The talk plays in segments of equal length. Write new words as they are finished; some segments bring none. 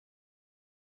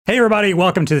Hey, everybody.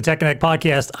 Welcome to the Tech Connect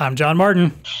podcast. I'm John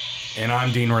Martin. And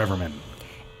I'm Dean Reverman.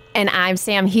 And I'm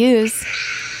Sam Hughes.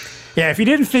 Yeah, if you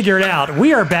didn't figure it out,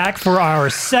 we are back for our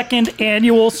second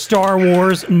annual Star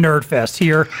Wars Nerd Fest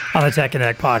here on the Tech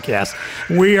Connect podcast.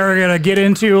 We are going to get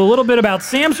into a little bit about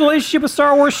Sam's relationship with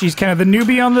Star Wars. She's kind of the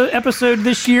newbie on the episode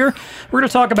this year. We're going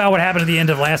to talk about what happened at the end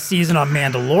of last season on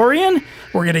Mandalorian.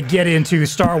 We're going to get into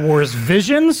Star Wars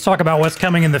visions, talk about what's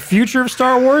coming in the future of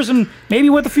Star Wars, and maybe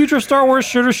what the future of Star Wars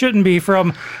should or shouldn't be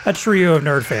from a trio of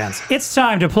nerd fans. It's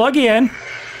time to plug in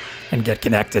and get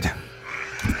connected.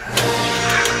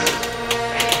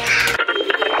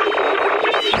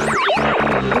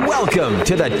 Welcome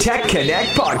to the Tech Connect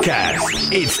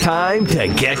podcast. It's time to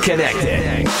get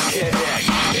connected.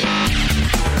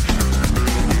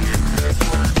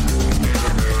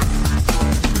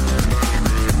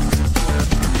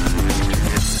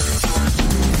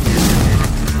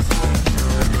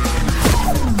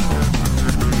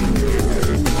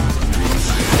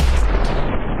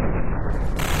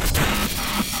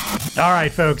 All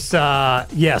right, folks.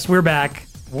 Yes, we're back.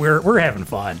 We're having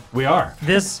fun. We are.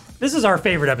 This is our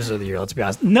favorite episode of the year, let's be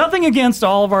honest. Nothing against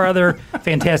all of our other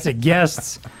fantastic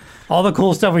guests, all the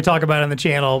cool stuff we talk about on the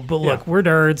channel, but look, we're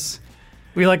nerds.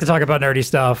 We like to talk about nerdy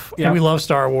stuff, and we love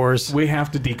Star Wars. We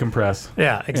have to decompress.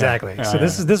 Yeah, exactly. So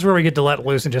this is where we get to let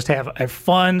loose and just have a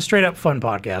fun, straight up fun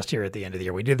podcast here at the end of the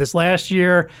year. We did this last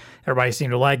year. Everybody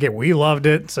seemed to like it. We loved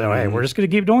it. So, hey, we're just going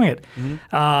to keep doing it.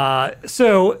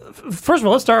 So, first of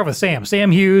all, let's start with Sam. Sam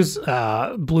Hughes,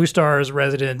 Blue Star's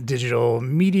resident digital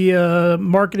media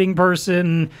marketing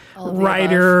person,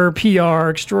 writer, PR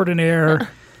extraordinaire.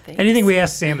 Anything we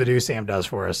ask Sam to do, Sam does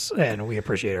for us, and we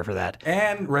appreciate her for that.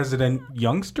 And resident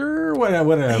youngster? What a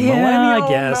millennial? I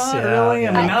guess, Not yeah. really.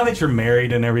 I mean, now that you're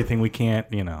married and everything, we can't,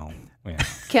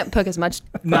 Can't poke as much.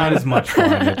 not as much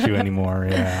fun at you anymore,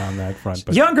 on that front.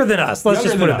 But Younger than us. Let's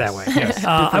just put it that way. Yes.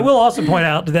 I will also point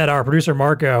out that our producer,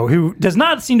 Marco, who does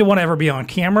not seem to want to ever be on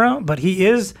camera, but he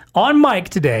is on mic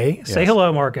today. Say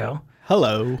hello, Marco.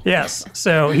 Hello. Yes.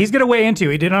 So he's going to weigh into.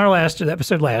 He did on our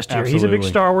episode last year. He's a big Absolutely.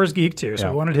 Star Wars geek too, so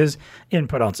we wanted his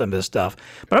input on some of this stuff.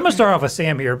 But I'm going to start off with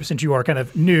Sam here, since you are kind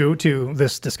of new to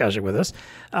this discussion with us.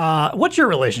 What's your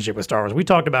relationship with Star Wars? We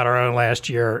talked about our own last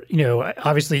year.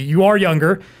 Obviously you are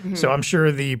younger, so I'm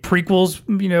sure the prequels,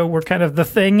 were kind of the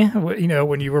thing,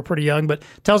 when you were pretty young. But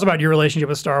tell us about your relationship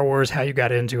with Star Wars, how you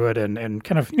got into it, and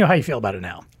kind of, how you feel about it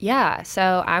now. Yeah,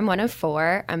 so I'm one of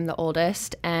four. I'm the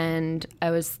oldest, and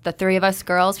I was the three of us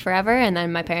girls forever, and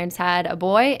then my parents had a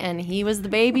boy, and he was the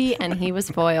baby, and he was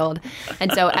spoiled.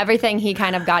 And so everything he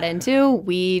kind of got into,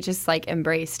 we just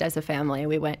embraced as a family.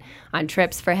 We went on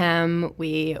trips for him.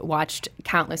 We watched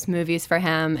countless movies for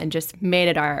him and just made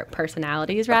it our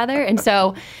personalities, rather. And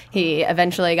so he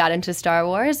eventually got into Star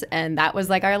Wars, and that was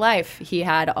our life. He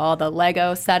had all the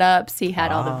Lego setups. He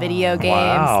had all the video games.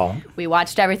 Wow. We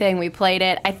watched everything. We played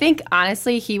it. I think,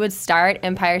 honestly, he would start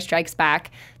Empire Strikes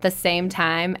Back the same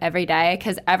time every day,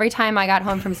 because every time I got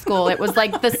home from school, it was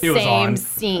the same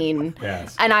scene.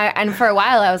 Yes. And for a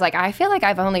while, I was like, I feel like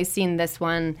I've only seen this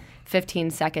one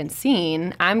 15-second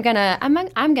scene. I'm gonna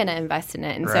invest in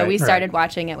it. And so we started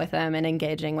watching it with him and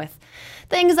engaging with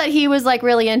things that he was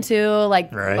really into,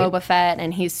 like Boba Fett,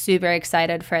 and he's super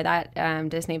excited for that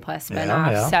Disney Plus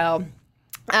spinoff. So.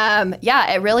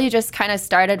 It really just kind of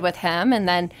started with him. And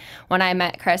then when I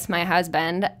met Chris, my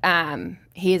husband,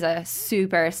 he's a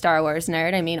super Star Wars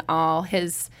nerd. I mean, all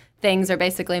his things are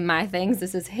basically my things.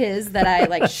 This is his that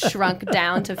I shrunk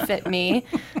down to fit me.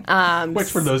 which,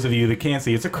 for those of you that can't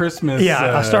see, it's a Christmas.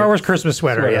 A Star Wars Christmas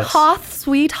sweater. Yes. Hoth,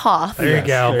 sweet Hoth. There you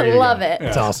go. There you Love go. it.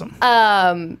 It's awesome.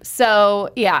 And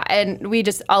we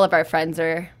just, all of our friends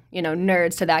are,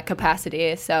 nerds to that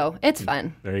capacity. So it's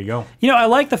fun. There you go. I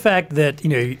like the fact that,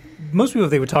 most people,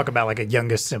 if they would talk about a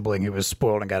youngest sibling who was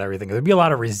spoiled and got everything, there'd be a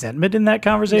lot of resentment in that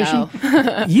conversation.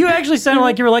 No. You actually sounded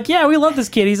like you were yeah, we love this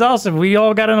kid. He's awesome. We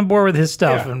all got on board with his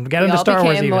stuff and got into Star Wars. We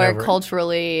all became even more over it.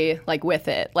 culturally with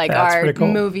it. That's our pretty cool.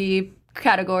 movie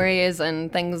categories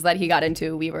and things that he got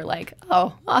into, we were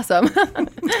oh, awesome.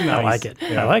 I like it.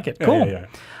 Yeah. I like it. Yeah, Cool. yeah.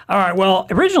 All right. Well,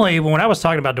 originally, when I was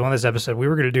talking about doing this episode, we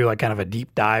were going to do kind of a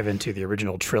deep dive into the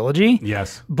original trilogy.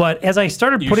 Yes. But as I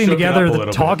started putting shook it up together a the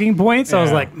little talking points, I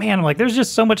was Yeah. like, man, there's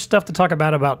just so much stuff to talk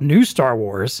about new Star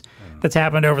Wars that's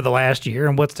happened over the last year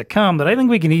and what's to come that I think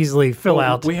we can easily fill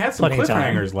out. We had some plenty of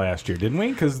time. cliffhangers last year, didn't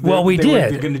we? Because we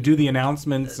did. They're going to do the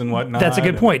announcements and whatnot. That's a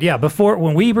good point. Yeah,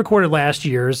 when we recorded last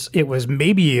year's, it was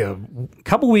maybe a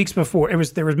couple weeks before.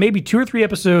 There was maybe 2 or 3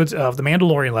 episodes of The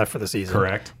Mandalorian left for the season.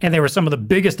 Correct. And they were some of the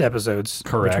biggest episodes,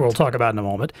 correct, which we'll talk about in a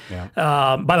moment.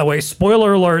 Yeah. By the way,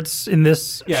 spoiler alerts in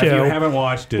this show. If you haven't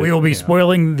watched it, we will be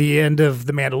spoiling the end of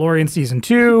The Mandalorian season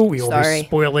 2. We will be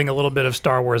spoiling a little bit of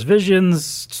Star Wars Visions,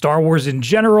 Star Wars in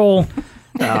general.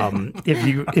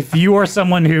 If you are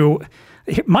someone who,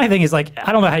 my thing is like,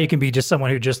 I don't know how you can be just someone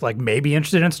who just like may be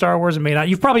interested in Star Wars and may not.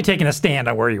 You've probably taken a stand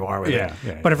on where you are with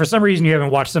it. But if for some reason you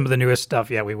haven't watched some of the newest stuff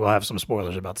yet, we will have some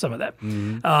spoilers about some of that.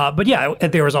 But yeah,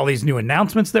 there was all these new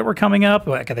announcements that were coming up.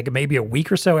 Like I think maybe a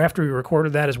week or so after we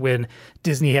recorded that is when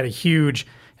Disney had a huge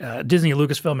Disney and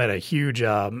Lucasfilm had a huge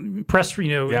press,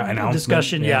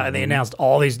 discussion. And they announced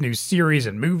all these new series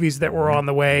and movies that were on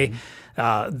the way.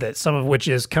 That some of which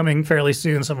is coming fairly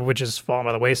soon, some of which is falling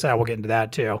by the wayside. We'll get into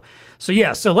that too. So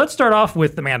let's start off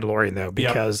with The Mandalorian though,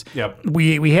 because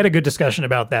we had a good discussion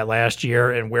about that last year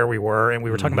and where we were, and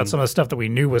we were talking about some of the stuff that we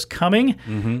knew was coming.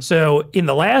 So in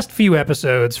the last few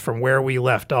episodes from where we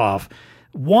left off,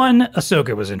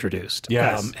 Ahsoka was introduced.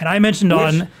 Yes. And I mentioned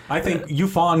I think you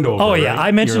fawned over. Oh, yeah. Right?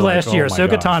 I mentioned last year,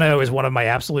 Ahsoka Tano is one of my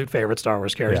absolute favorite Star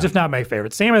Wars characters, if not my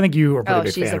favorite. Sam, I think you are a pretty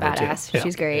big fan of her, too. She's a badass.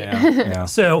 She's great. Yeah.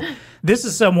 So this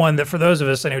is someone that for those of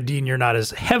us, I know, Dean, you're not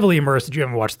as heavily immersed that you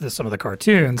haven't watched some of the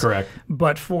cartoons. Correct.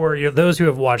 But for those who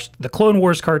have watched the Clone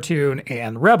Wars cartoon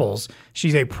and Rebels,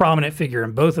 she's a prominent figure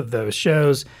in both of those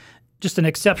shows. Just an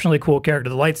exceptionally cool character.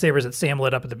 The lightsabers that Sam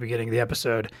lit up at the beginning of the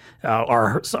episode are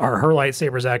her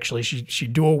lightsabers. Actually, she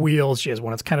dual wields. She has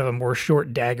one that's kind of a more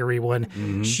short, daggery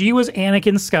one. She was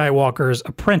Anakin Skywalker's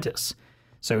apprentice,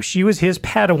 so she was his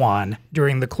Padawan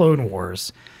during the Clone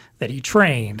Wars that he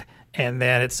trained. And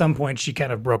then at some point, she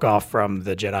kind of broke off from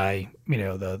the Jedi,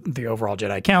 the overall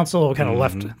Jedi Council, kind of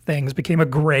left things, became a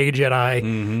gray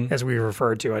Jedi, as we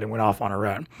referred to it, and went off on her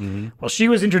own. Well, she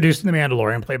was introduced in The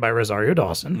Mandalorian, played by Rosario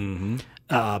Dawson.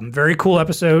 Very cool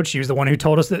episode. She was the one who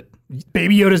told us that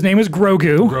Baby Yoda's name is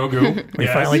Grogu. We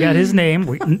finally got his name.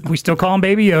 We still call him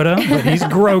Baby Yoda, but he's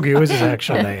Grogu is his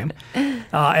actual name.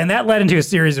 And that led into a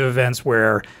series of events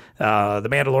where the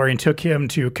Mandalorian took him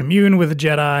to commune with the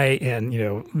Jedi and,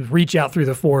 reach out through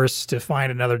the Force to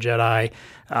find another Jedi.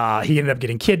 He ended up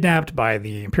getting kidnapped by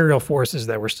the Imperial forces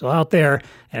that were still out there.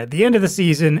 And at the end of the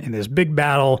season, in this big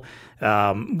battle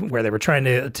where they were trying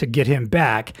to get him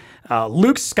back,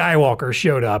 Luke Skywalker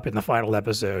showed up in the final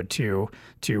episode to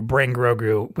bring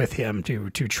Grogu with him to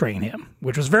train him,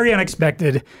 which was very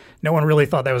unexpected. No one really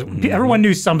thought that was. Everyone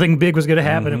knew something big was going to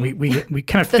happen, and we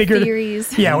kind of figured.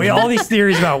 Theories. Yeah, we all these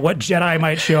theories about what Jedi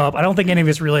might show up. I don't think any of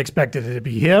us really expected it to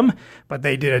be him, but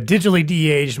they did a digitally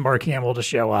de-aged Mark Hamill to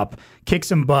show up, kick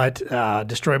some butt,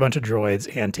 destroy a bunch of droids,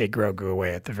 and take Grogu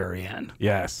away at the very end.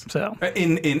 Yes. So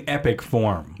in epic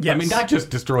form. Yes. I mean, not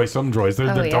just destroy some droids.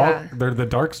 They're the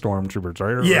dark stormtroopers,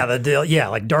 right? Yeah,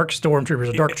 like dark stormtroopers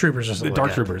or dark troopers or something. The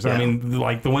dark troopers. Yeah. I mean,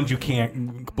 like the ones you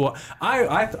can't blow.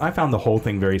 I found the whole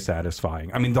thing very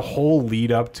satisfying. I mean, the whole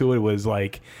lead up to it was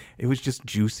like, it was just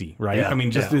juicy, right? Yeah, I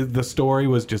mean, the story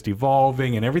was just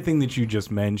evolving, and everything that you just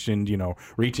mentioned,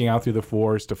 reaching out through the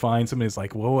Force to find somebody is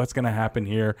like, whoa, what's going to happen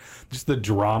here? Just the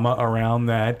drama around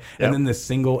that. And then the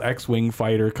single X-Wing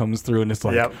fighter comes through, and it's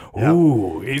like,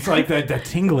 ooh, it's like that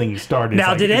tingling started. Now,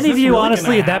 like, did any of you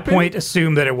honestly at that point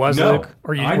assume that it was No, Luke?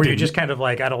 Or were you just kind of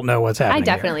like, I don't know what's happening? I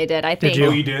definitely did. I think. Did you?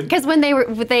 Oh, you did? Because when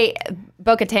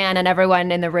Bo-Katan and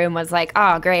everyone in the room was like,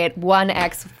 oh, great,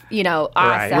 1X,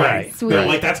 awesome, right. sweet. They're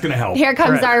like, that's going to help. Here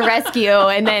comes our rescue.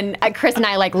 And then Chris and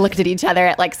I looked at each other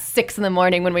at 6 a.m.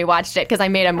 when we watched it, because I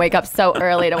made him wake up so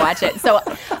early to watch it. So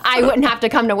I wouldn't have to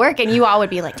come to work, and you all would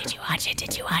be like, did you watch it?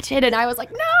 Did you watch it? And I was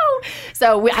like, no.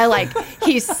 So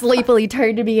he sleepily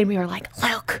turned to me, and we were like,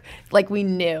 Luke. We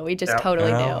knew. We just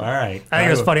totally knew. All right. I think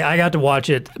it was funny. I got to watch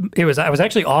it. I was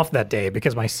actually off that day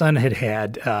because my son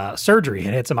had surgery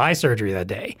and had some eye surgery that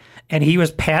day. And he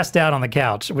was passed out on the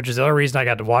couch, which is the other reason I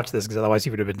got to watch this, because otherwise he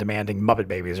would have been demanding Muppet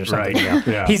Babies or something. Right.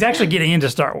 Yeah. He's actually getting into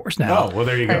Star Wars now. Oh, well,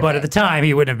 there you go. But at the time,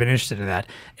 he wouldn't have been interested in that.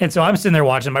 And so I'm sitting there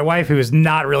watching. My wife, who is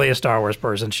not really a Star Wars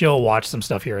person, she'll watch some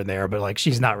stuff here and there, but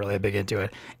she's not really big into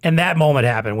it. And that moment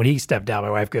happened when he stepped out. My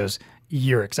wife goes,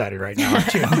 "You're excited right now,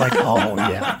 aren't you?" I'm like, "Oh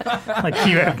yeah."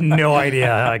 You have no idea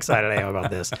how excited I am about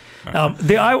this.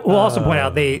 I will also point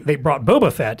out they brought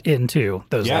Boba Fett into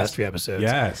those last few episodes.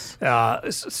 Yes.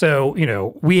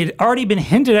 So we had already been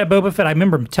hinted at Boba Fett. I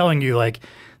remember telling you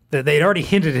that they'd already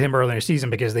hinted at him earlier in the season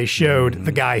because they showed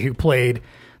the guy who played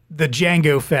the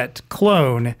Jango Fett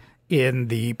clone in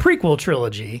the prequel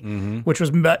trilogy, which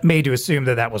was made to assume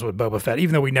that was what Boba Fett,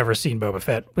 even though we never seen Boba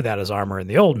Fett without his armor in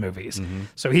the old movies.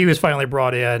 So he was finally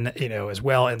brought in, as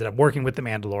well, ended up working with the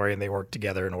Mandalorian. They worked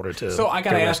together in order to. So I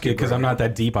got to ask you, because I'm not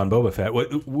that deep on Boba Fett,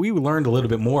 we learned a little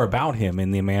bit more about him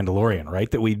in The Mandalorian, right?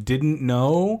 That we didn't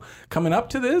know coming up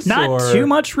to this? Not too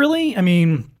much, really. I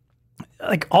mean,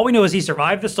 like, all we know is he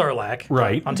survived the Sarlacc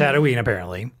on Tatooine,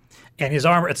 apparently. And his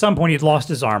armor, at some point, he'd lost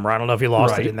his armor. I don't know if he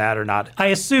lost it in that or not. I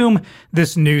assume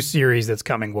this new series that's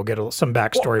coming will get some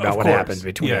backstory about what happened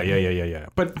between them. Yeah.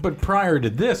 But prior to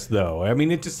this, though, I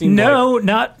mean, it just seemed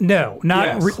not.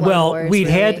 Yes. Wars, we'd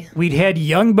had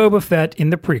young Boba Fett in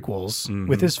the prequels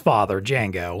with his father,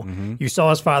 Jango. You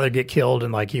saw his father get killed,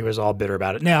 and like he was all bitter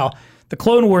about it. Now, the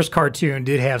Clone Wars cartoon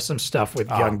did have some stuff with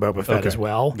young Boba Fett as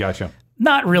well. Gotcha.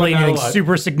 Not really anything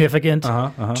super significant.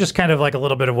 Just kind of like a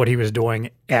little bit of what he was doing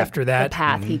after that. The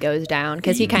path he goes down,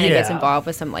 because he kind of gets involved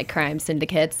with some like crime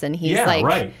syndicates, and he's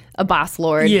a boss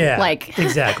lord. Yeah, like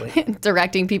exactly.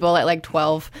 directing people at like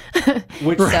 12.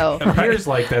 Which appears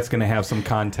like that's going to have some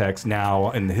context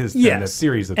now in in the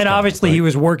series. That's obviously he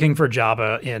was working for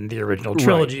Jabba in the original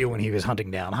trilogy when he was hunting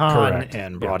down Han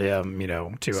and brought him,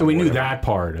 to. So we knew that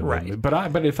part of it,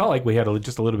 but it felt like we had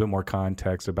just a little bit more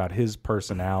context about his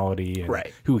personality and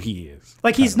who he is.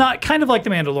 Like he's not kind of like the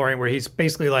Mandalorian, where he's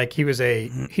basically like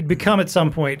he'd become at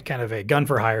some point kind of a gun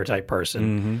for hire type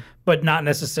person, but not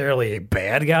necessarily a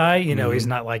bad guy. He's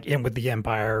not like in with the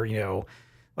Empire.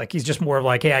 Like he's just more of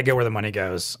like, hey, I go where the money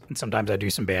goes, and sometimes I do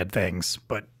some bad things,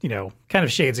 but kind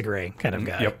of shades of gray kind of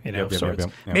guy. Sorts.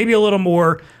 Maybe a little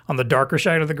more on the darker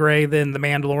side of the gray than the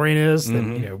Mandalorian is,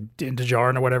 than Din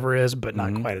Djarin or whatever is, but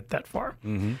not quite at that far.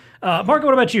 Marco,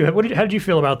 what about you? How did you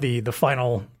feel about the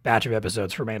final batch of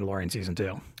episodes for Mandalorian season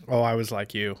 2? Oh, I was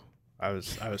like you. I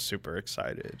was super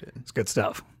excited. It's good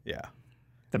stuff. Yeah.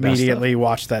 Immediately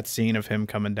watched that scene of him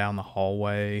coming down the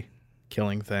hallway,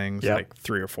 killing things like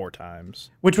 3 or 4 times.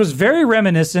 Which was very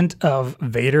reminiscent of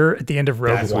Vader at the end of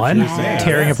Rogue One,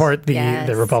 tearing apart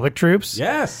the Republic troops.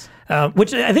 Yes.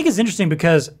 Which I think is interesting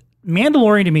because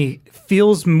Mandalorian to me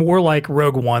feels more like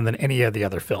Rogue One than any of the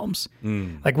other films.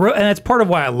 And that's part of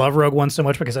why I love Rogue One so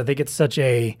much, because I think it's such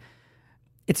a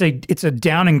it's a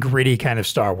down and gritty kind of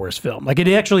Star Wars film. Like it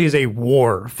actually is a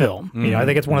war film. I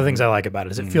think it's one of the things I like about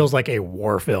it is it feels like a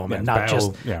war film and not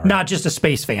just a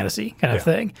space fantasy kind of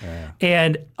thing.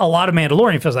 And a lot of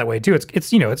Mandalorian feels that way too.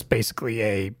 It's basically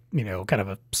a kind of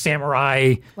a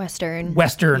samurai Western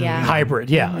hybrid.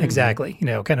 Yeah, exactly.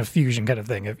 Kind of fusion kind of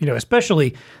thing.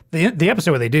 Especially the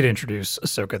episode where they did introduce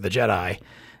Ahsoka the Jedi.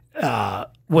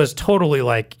 Was totally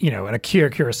like an Akira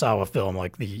Kurosawa film,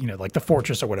 like the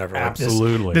Fortress or whatever.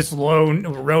 Absolutely, like this lone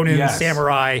Ronin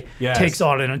samurai takes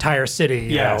on an entire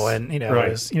city, and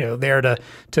is there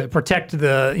to protect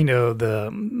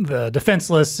the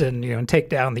defenseless and take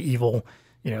down the evil.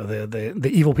 The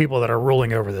evil people that are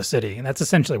ruling over the city. And that's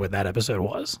essentially what that episode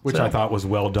was. Which I thought was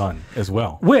well done as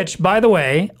well. Which, by the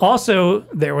way, also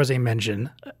there was a mention,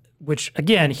 which,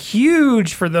 again,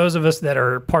 huge for those of us that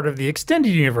are part of the extended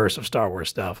universe of Star Wars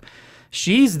stuff.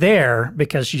 She's there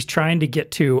because she's trying to get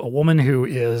to a woman who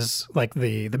is like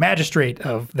the magistrate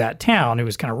of that town, who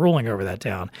is kind of ruling over that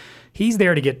town. She's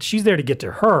there to get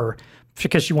to her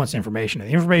because she wants information. And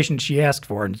the information she asked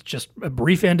for, and just a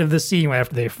brief end of the scene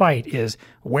after they fight, is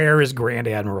where is Grand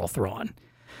Admiral Thrawn?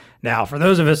 Now, for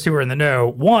those of us who are in the know,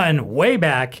 way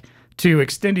back to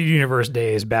extended universe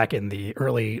days back in the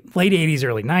late 80s,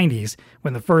 early 90s,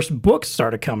 when the first books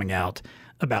started coming out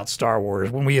about Star Wars,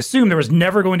 when we assumed there was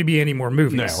never going to be any more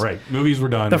movies. No, right. Movies were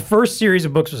done. The first series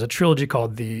of books was a trilogy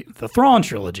called the Thrawn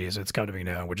trilogy, as it's come to be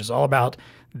known, which is all about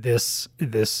this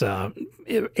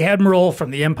admiral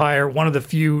from the Empire, one of the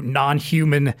few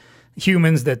non-human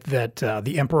humans that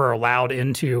the Emperor allowed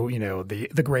into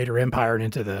the greater Empire and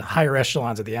into the higher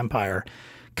echelons of the Empire,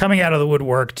 coming out of the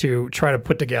woodwork to try to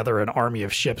put together an army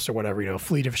of ships or whatever, a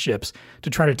fleet of ships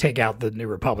to try to take out the New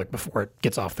Republic before it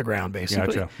gets off the ground,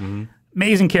 basically. Gotcha. Mm-hmm.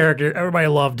 Amazing character. Everybody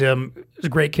loved him. It was a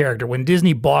great character. When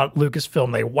Disney bought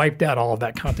Lucasfilm, they wiped out all of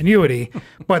that continuity,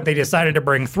 but they decided to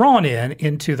bring Thrawn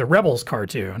into the Rebels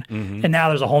cartoon. Mm-hmm. And now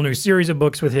there's a whole new series of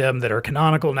books with him that are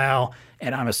canonical now,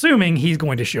 and I'm assuming he's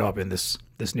going to show up in this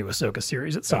new Ahsoka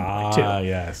series at some point, too.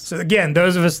 Yes. So again,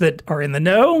 those of us that are in the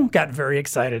know got very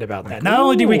excited about that. Not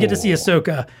only did we get to see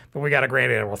Ahsoka, but we got a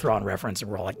Grand Admiral Thrawn reference, and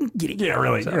we're all like, get it. Yeah,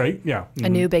 really. So, right, yeah. A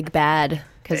new big bad,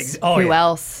 because who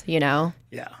else,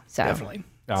 Yeah, so. definitely.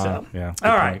 So, yeah.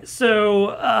 All right. So,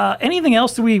 anything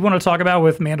else that we want to talk about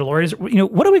with Mandalorians?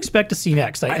 What do we expect to see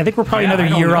next? I think we're probably another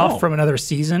year off from another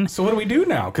season. So what do we do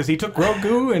now? Because he took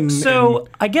Grogu and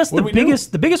I guess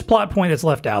the biggest plot point that's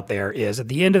left out there is at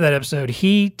the end of that episode,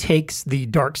 he takes the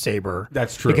Darksaber.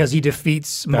 That's true. Because he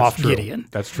defeats Moff Gideon.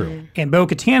 That's true. And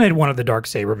Bo-Katan had wanted the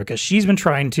Darksaber because she's been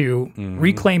trying to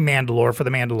reclaim Mandalore for the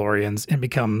Mandalorians and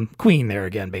become queen there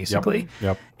again, basically.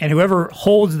 Yep. And whoever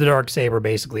holds the Darksaber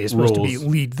basically is supposed to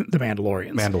lead the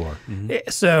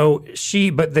Mandalorians. So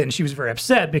but then she was very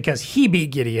upset because he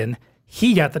beat Gideon.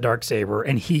 He got the Darksaber,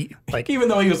 and he even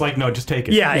though he was like, no, just take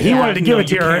it. Yeah, he wanted to give it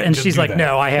to her, and she's like,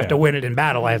 no, I have to win it in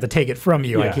battle. I have to take it from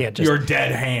you. I can't just your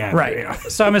dead hand. Right.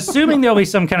 So I'm assuming there'll be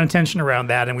some kind of tension around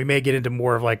that, and we may get into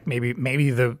more of like maybe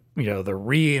the the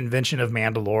reinvention of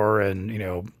Mandalore,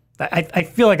 and I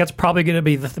feel like that's probably going to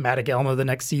be the thematic element of the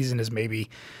next season is maybe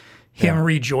him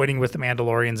rejoining with the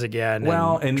Mandalorians again,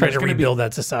 and trying to rebuild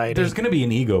that society. There's going to be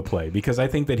an ego play because I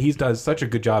think that he does such a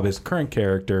good job. His current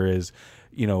character is,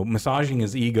 massaging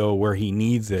his ego where he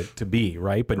needs it to be,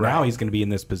 right? But now he's going to be in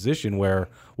this position where,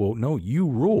 well, no, you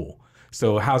rule.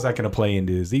 So how's that going to play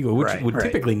into his ego, which would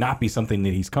typically not be something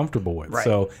that he's comfortable with. Right.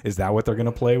 So is that what they're going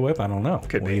to play with? I don't know.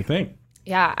 What do you think?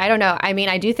 Yeah, I don't know. I mean,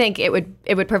 I do think it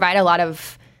would provide a lot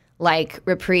of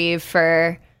reprieve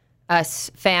for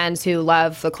us fans who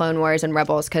love the Clone Wars and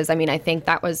Rebels, because I think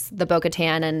that was the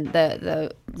Bo-Katan and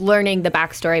the learning the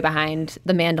backstory behind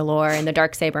the Mandalore and the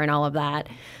Darksaber and all of that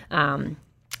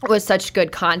was such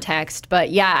good context. But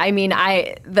yeah,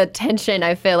 the tension,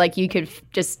 I feel like you could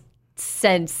just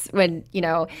sense when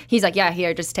he's like, yeah,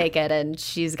 here, just take it, and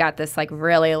she's got this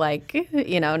really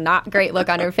not great look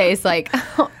on her face, like,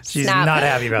 oh, she's snap. not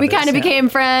happy about we kind of became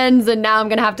friends, and now I'm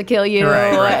gonna have to kill you,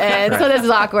 so this is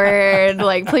awkward,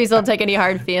 like, please don't take any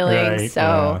hard feelings.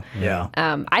 So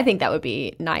I think that would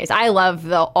be nice. I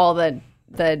love all the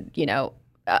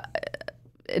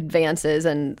advances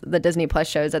and the Disney Plus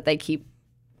shows that they keep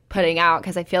putting out,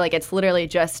 because I feel like it's literally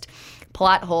just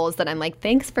plot holes that I'm like,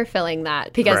 thanks for filling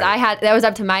that, because that was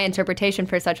up to my interpretation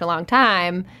for such a long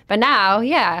time, but now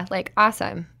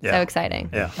awesome. So exciting.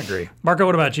 Agree. Marco,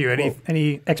 what about you?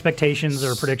 Any expectations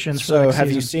or predictions for the So next have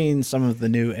season? you seen some of the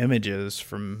new images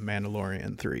from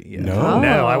Mandalorian 3 yet? No,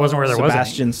 I wasn't where there was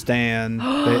Sebastian Stan,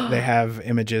 they have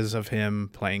images of him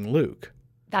playing Luke.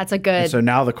 That's a good. And so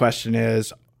now the question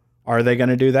is, are they going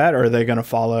to do that, or are they going to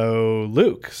follow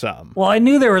Luke some? Well, I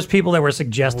knew there was people that were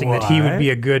suggesting that he would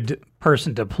be a good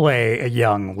person to play a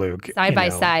young Luke. Side by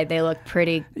side, they look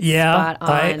pretty spot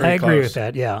on. I agree with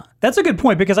that, yeah. That's a good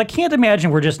point, because I can't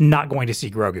imagine we're just not going to see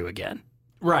Grogu again.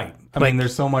 Right. I mean,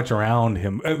 there's so much around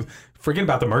him. Forget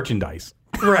about the merchandise.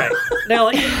 Right. Now,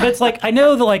 but it's like, I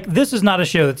know that this is not a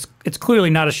show it's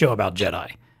clearly not a show about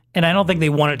Jedi. And I don't think they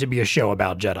want it to be a show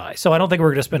about Jedi. So I don't think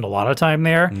we're going to spend a lot of time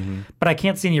there. Mm-hmm. But I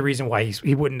can't see any reason why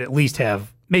he wouldn't at least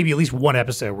have maybe at least one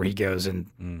episode where he goes and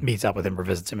meets up with him or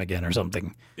visits him again or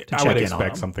something. I would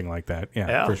expect something like that.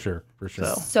 Yeah, for sure.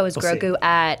 So is Grogu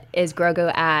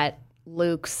at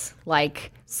Luke's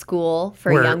school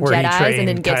for young Jedis and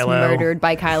then gets murdered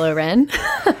by Kylo Ren?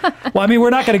 Well, we're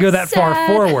not going to go that far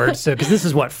forward. So because this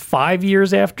is 5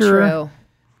 years after. True.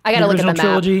 I got to look at the map.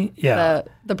 Trilogy. Yeah.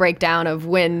 The breakdown of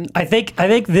when. I think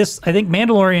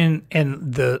Mandalorian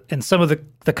and some of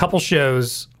the couple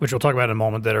shows, which we'll talk about in a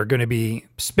moment, that are going to be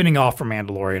spinning off from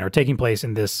Mandalorian are taking place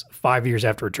in this 5 years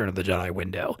after Return of the Jedi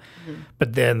window. Mm-hmm.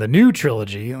 But then the new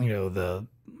trilogy, the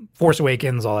Force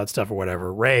Awakens, all that stuff or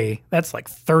whatever, Rey, that's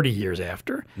 30 years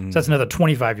after. Mm-hmm. So that's another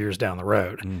 25 years down the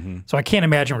road. Mm-hmm. So I can't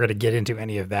imagine we're going to get into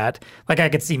any of that. I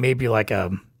could see maybe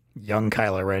a young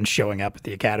Kylo Ren showing up at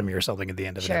the Academy or something at the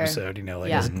end of an episode,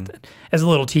 as a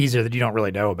little teaser that you don't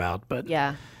really know about, but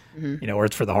or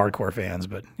it's for the hardcore fans.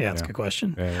 But it's a good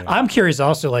question. Yeah. I'm curious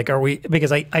also,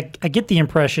 because I get the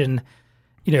impression,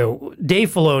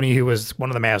 Dave Filoni, who was one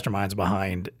of the masterminds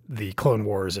behind the Clone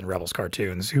Wars and Rebels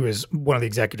cartoons, who is one of the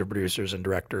executive producers and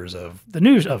directors of the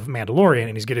news of Mandalorian,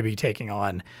 and he's going to be taking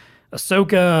on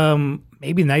Ahsoka,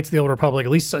 maybe Knights of the Old Republic,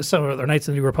 at least some of the Knights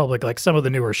of the New Republic, some of the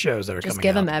newer shows that are coming out. Just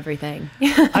give him everything.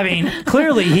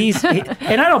 Clearly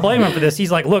and I don't blame him for this.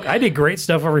 He's like, look, I did great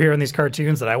stuff over here in these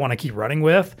cartoons that I want to keep running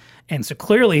with. And so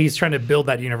clearly he's trying to build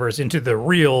that universe into the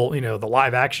real, the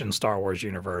live action Star Wars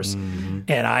universe.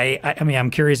 Mm-hmm. And I'm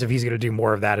curious if he's going to do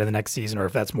more of that in the next season, or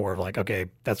if that's more of okay,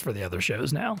 that's for the other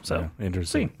shows now. So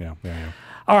interesting. Yeah.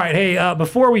 All right, hey,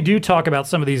 before we do talk about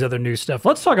some of these other new stuff,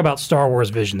 let's talk about Star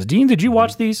Wars Visions. Dean, did you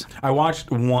watch these? I watched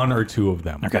 1 or 2 of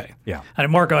them. Okay. Yeah. And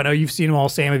Marco, I know you've seen them all.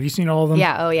 Sam, have you seen all of them?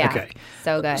 Yeah. Oh, yeah. Okay.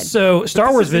 So good. So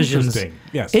Star Wars Visions, interesting.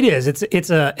 Yes. it is. It's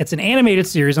an animated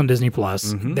series on Disney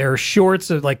Plus. They're shorts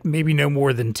of like maybe no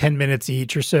more than 10 minutes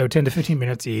each or so, 10 to 15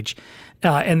 minutes each,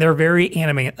 and they're very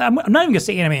anime. I'm not even gonna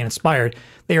say anime inspired.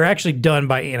 They are actually done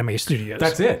by anime studios.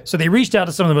 That's it. So they reached out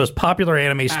to some of the most popular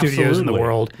anime studios in the Absolutely.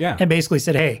 world, Yeah. and basically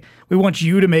said, "Hey, we want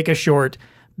you to make a short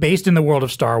based in the world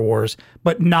of Star Wars,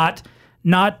 but not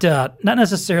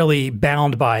necessarily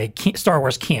bound by Star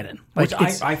Wars canon." Like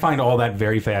Which I find all that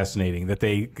very fascinating. That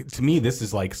to me, this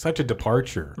is like such a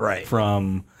departure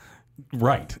from.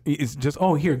 Right. It's just,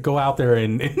 here, go out there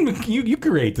and you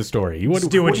create the story. What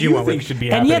do what do you want think with should be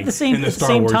and happening yet at in the the Star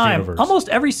same Wars time, universe. almost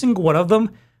every single one of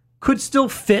them could still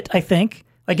fit, I think.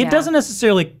 Like, it Yeah. doesn't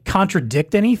necessarily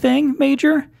contradict anything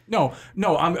major. No,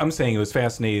 I'm saying it was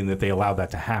fascinating that they allowed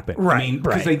that to happen. Right, I mean,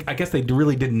 because right. I guess they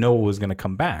really didn't know what was going to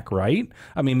come back, right?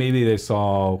 I mean, maybe they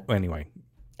saw, anyway.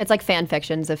 It's like fan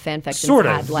fictions if fan fictions Sort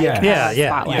of. had like Yeah. a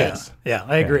spotlight. Yes. Yeah,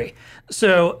 I agree.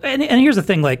 So, and here's the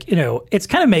thing, like, it's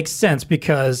kind of makes sense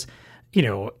because,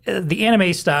 the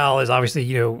anime style is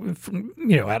obviously,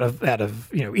 out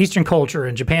of Eastern culture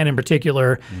and Japan in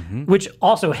particular, which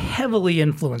also heavily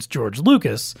influenced George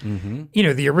Lucas.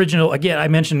 The original, again, I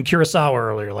mentioned Kurosawa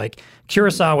earlier, like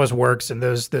Kurosawa's works and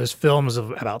those films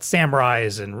about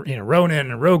samurais and,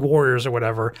 Ronin and Rogue Warriors or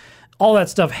whatever. All that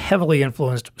stuff heavily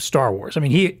influenced Star Wars. I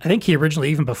mean, I think he originally,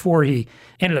 even before he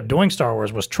ended up doing Star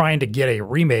Wars, was trying to get a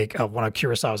remake of one of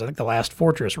Kurosawa's, I think The Last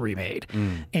Fortress remade,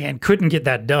 and couldn't get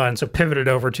that done, so pivoted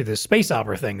over to this space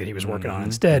opera thing that he was working on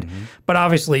instead. But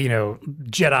obviously,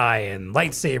 Jedi and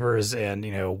lightsabers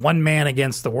and, one man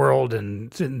against the world and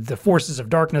the forces of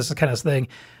darkness kind of thing,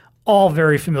 all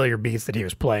very familiar beats that he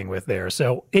was playing with there.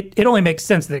 So it only makes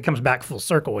sense that it comes back full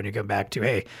circle when you come back to,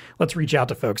 hey, let's reach out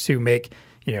to folks who make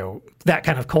that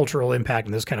kind of cultural impact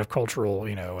and this kind of cultural,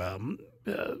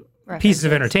 pieces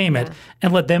of entertainment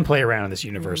and let them play around in this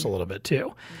universe a little bit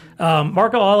too.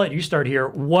 Marco, I'll let you start here.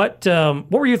 What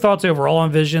were your thoughts overall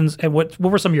on Visions, and what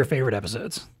were some of your favorite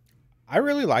episodes? I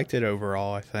really liked it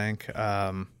overall, I think.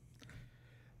 I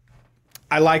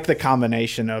like the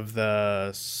combination of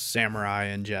the samurai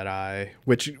and Jedi,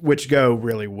 which go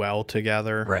really well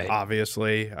together, Right.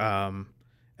 obviously.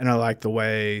 And I like the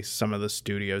way some of the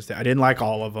studios I didn't like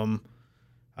all of them.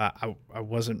 I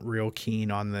wasn't real keen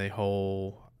on the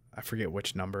whole, I forget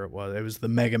which number it was. It was the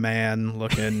Mega Man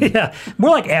looking. Yeah,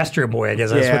 more like Astro Boy, I guess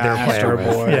that's what they were playing Astro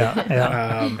with. Boy.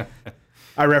 Yeah.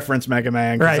 I reference Mega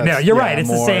Man. Right, no, you're right. It's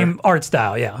the same art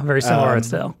style. Yeah, very similar art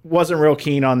style. Wasn't real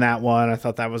keen on that one. I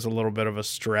thought that was a little bit of a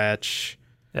stretch.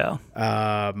 Yeah.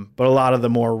 But a lot of the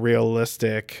more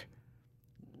realistic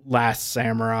Last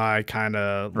Samurai kind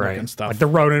of looking stuff. Like the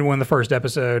Ronin one, the first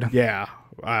episode. Yeah.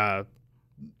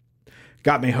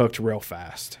 Got me hooked real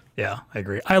fast. Yeah, I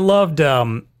agree. I loved I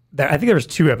think there was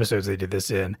 2 episodes they did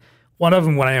this in. One of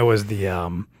them, what I know, was the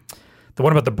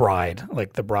one about the bride,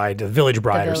 like the village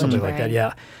bride or something like that. bride.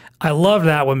 Yeah. I loved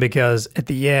that one because at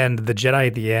the end, the Jedi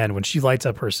at the end, when she lights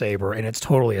up her saber, and it's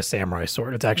totally a samurai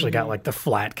sword. It's actually got like the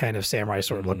flat kind of samurai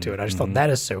sword look to it. I just thought that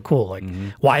is so cool. Like,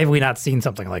 why have we not seen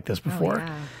something like this before?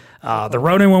 yeah. The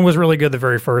Ronin one was really good, the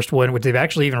very first one, which they've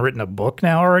actually even written a book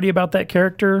now already about that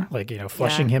character, like,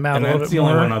 fleshing him out And a little that's bit the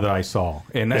more. only one that I saw,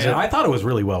 and I thought it was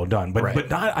really well done. But Right.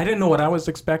 but not, I didn't know what I was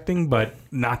expecting, but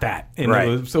not that. And Right.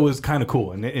 it was kind of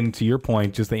cool. And to your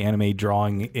point, just the anime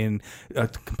drawing in a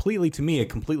completely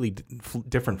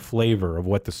different flavor of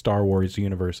what the Star Wars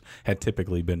universe had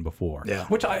typically been before. Yeah.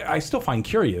 Which I still find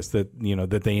curious that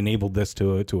that they enabled this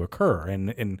to occur.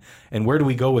 And where do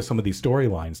we go with some of these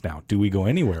storylines now? Do we go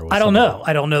anywhere with I don't some of know.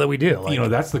 I don't know that we do. Like,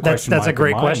 that's the question. That's a mark in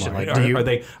great my question. mind. Like, do you?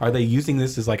 Are they using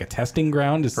this as like a testing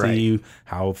ground to see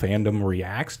how fandom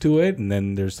reacts to it? And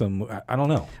then there's some, I don't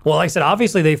know. Well, like I said,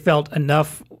 obviously they felt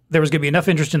enough. There was going to be enough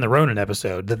interest in the Ronin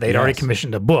episode that they'd already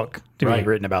commissioned a book to be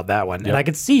written about that one. And I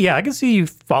could see you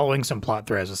following some plot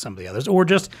threads with some of the others, or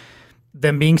just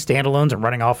them being standalones and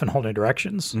running off in whole new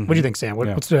directions. What do you think, Sam?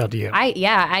 What stood out to you?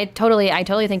 I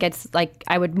totally think it's like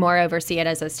I would more oversee it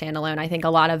as a standalone. I think a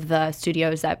lot of the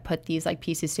studios that put these like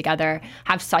pieces together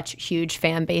have such huge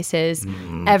fan bases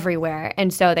everywhere,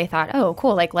 and so they thought, oh,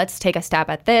 cool, like let's take a stab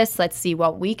at this. Let's see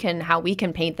how we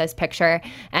can paint this picture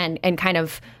and kind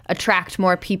of attract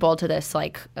more people to this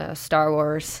like Star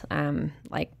Wars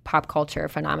like pop culture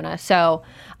phenomena. So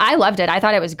I loved it. I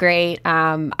thought it was great.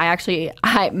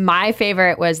 My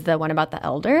favorite was the one about the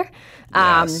Elder.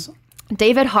 Yes.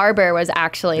 David Harbour was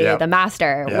actually the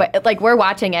master. Like, we're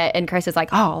watching it, and Chris is like,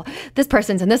 oh, this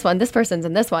person's in this one, this person's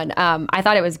in this one. I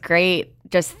thought it was great,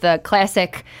 just the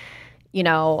classic, you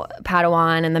know,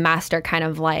 Padawan and the master kind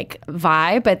of like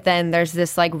vibe, but then there's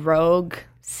this like rogue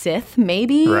Sith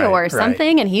maybe or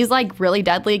something, and he's like really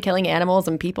deadly, killing animals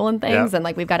and people and things, and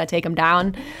like we've got to take him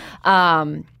down.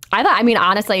 I mean,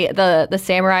 honestly, the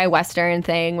samurai Western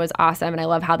thing was awesome, and I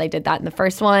love how they did that in the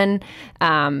first one.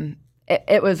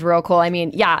 It was real cool. I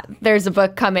mean, yeah, there's a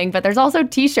book coming, but there's also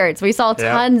T-shirts. We saw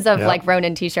tons of like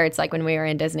Ronin T-shirts like when we were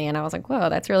in Disney, and I was like, whoa,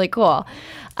 that's really cool.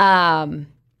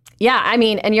 Yeah, I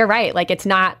mean, and you're right. Like, it's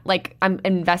not like I'm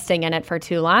investing in it for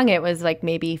too long. It was like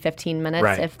maybe 15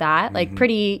 minutes, if that. Like,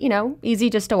 pretty, you know,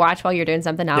 easy just to watch while you're doing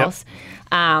something else.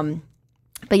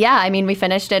 But yeah, I mean, we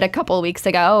finished it a couple of weeks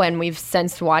ago, and we've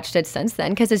since watched it since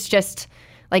then because it's just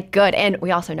like good. And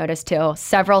we also noticed too,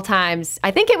 several times,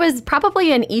 I think it was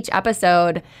probably in each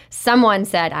episode, someone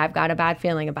said, I've got a bad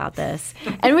feeling about this.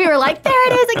 And we were like, there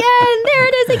it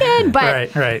is again.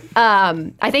 But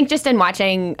I think just in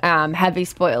watching heavy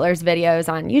spoilers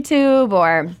videos on YouTube,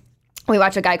 or we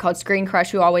watch a guy called Screen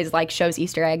Crush who always like shows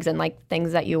Easter eggs and like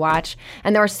things that you watch.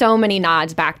 And there were so many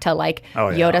nods back to like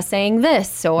Yoda saying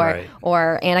this or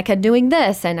Anakin doing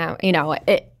this. And, you know,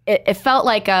 it felt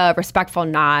like a respectful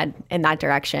nod in that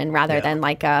direction rather than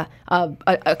like a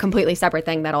completely separate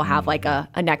thing that'll have like a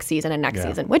next season and next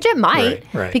season, which it might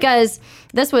because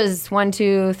this was 1,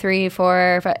 2, 3,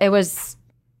 4.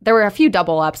 There were a few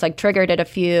double ups, like Trigger did a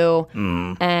few,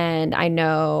 and I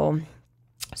know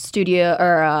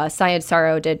Science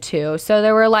Sorrow did too. So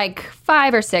there were like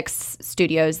 5 or 6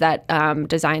 studios that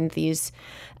designed these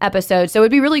episodes. So it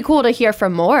would be really cool to hear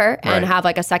from more and have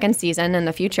like a second season in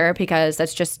the future, because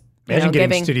that's just imagine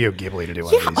getting Studio Ghibli to do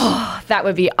one of these. Oh, that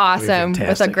would be awesome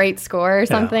with a great score or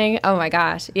something. Oh my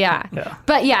gosh,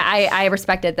 But yeah, I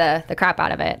respected the crap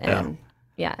out of it, and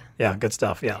yeah, good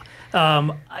stuff. Yeah,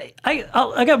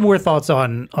 I got more thoughts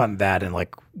on that and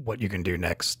like what you can do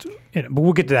next. But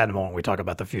we'll get to that in a moment when we talk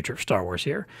about the future of Star Wars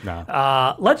here.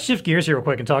 Let's shift gears here real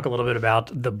quick and talk a little bit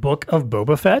about the Book of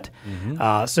Boba Fett.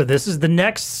 So this is the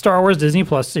next Star Wars Disney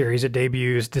Plus series. It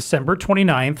debuts December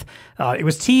 29th. It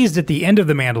was teased at the end of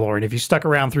The Mandalorian. If you stuck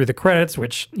around through the credits,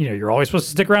 which, you know, you're always supposed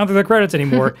to stick around through the credits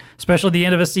anymore, especially at the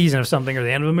end of a season of something or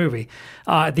the end of a movie.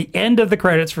 At the end of the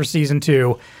credits for season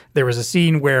 2, there was a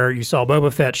scene where you saw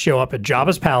Boba Fett show up at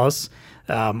Jabba's palace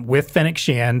with Fennec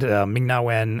Shand, Ming-Na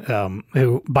Wen,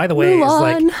 who, by the way,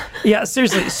 Mulan. is like,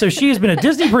 seriously. So she has been a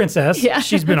Disney princess.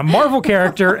 She's been a Marvel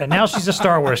character, and now she's a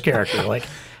Star Wars character. Like,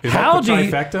 how do you?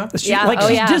 Trifecta?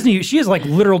 She's Disney. She is like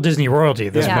literal Disney royalty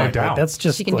at this point. No doubt. That's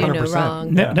just she can 100%. do no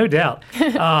wrong. No doubt.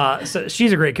 So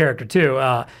she's a great character too.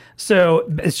 So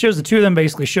it shows the two of them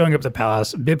basically showing up at the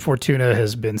palace. Bib Fortuna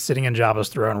has been sitting in Jabba's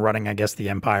throne, running, I guess, the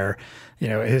Empire. You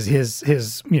know,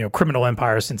 his criminal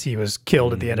empire since he was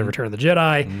killed at the end of Return of the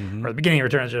Jedi, or the beginning of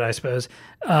Return of the Jedi, I suppose.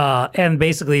 And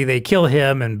basically they kill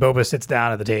him, and Boba sits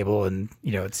down at the table, and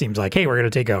it seems like, hey, we're going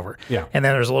to take over. Yeah. And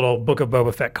then there's a little Book of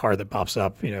Boba Fett card that pops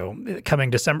up,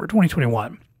 coming December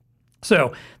 2021.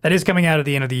 So that is coming out at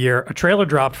the end of the year. A trailer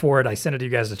dropped for it. I sent it to you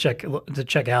guys to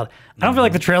check out. I don't feel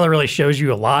like the trailer really shows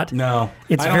you a lot. No,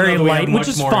 it's very light, which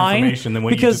is fine. Than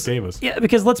what you just gave us. Yeah,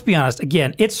 because let's be honest.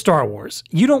 Again, it's Star Wars.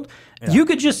 You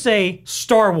could just say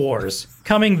Star Wars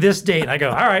coming this date. I go,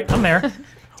 all right, I'm there.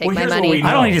 Take my money.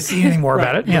 I don't need to see anything more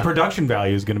about it. The production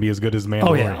value is going to be as good as Mandalorian.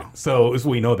 Oh, yeah. So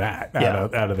we know that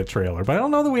out of the trailer. But I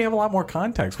don't know that we have a lot more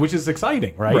context, which is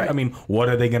exciting, right? I mean, what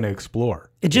are they going to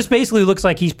explore? It just basically looks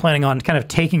like he's planning on kind of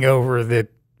taking over that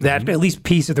at least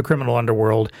piece of the criminal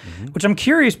underworld, which I'm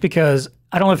curious because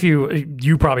I don't know if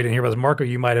you probably didn't hear about this. Marco,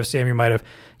 you might have. Sam, you might have.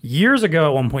 Years ago,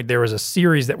 at one point, there was a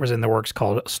series that was in the works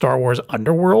called Star Wars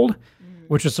Underworld,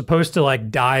 which was supposed to like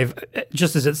dive,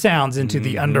 just as it sounds, into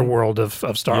the underworld of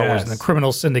Star Wars and the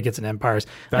criminal syndicates and empires.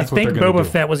 I think Boba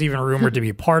Fett was even rumored to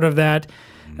be part of that.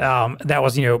 That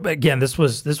was, again, this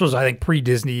was I think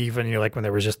pre-Disney even, like when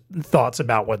there was just thoughts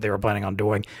about what they were planning on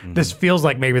doing. This feels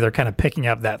like maybe they're kind of picking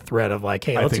up that thread of like,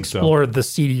 hey, let's explore the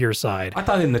seedier side. I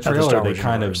thought in the trailer they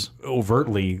kind of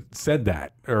overtly said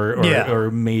that or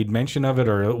made mention of it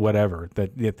or whatever,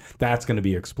 that's going to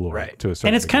be explored to a certain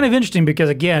And it's degree. kind of interesting because,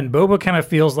 again, Boba kind of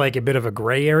feels like a bit of a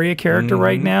gray area character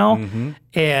right now,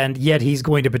 and yet he's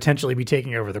going to potentially be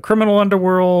taking over the criminal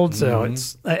underworld. So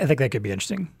I think that could be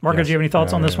interesting. Marco, do you have any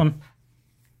thoughts on this one?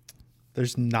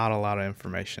 There's not a lot of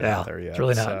information out there yet. It's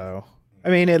really not. So, I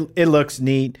mean, it looks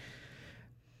neat.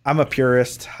 I'm a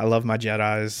purist. I love my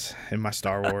Jedis in my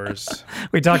Star Wars.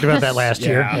 We talked about that last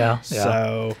year. Yeah.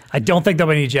 So I don't think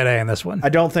there'll be any Jedi in this one. I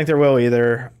don't think there will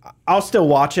either. I'll still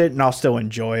watch it and I'll still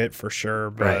enjoy it for sure.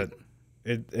 But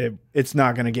it's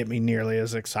not going to get me nearly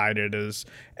as excited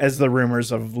as the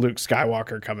rumors of Luke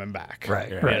Skywalker coming back.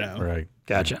 Right. Right.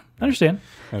 Gotcha. I understand.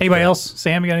 Anybody else?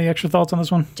 Sam, you got any extra thoughts on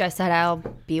this one? Just that I'll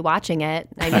be watching it.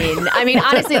 I mean,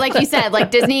 honestly, like you said,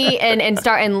 like Disney and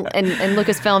Star and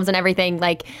Lucasfilms and everything,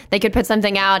 like they could put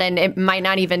something out and it might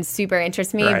not even super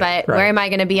interest me. But where am I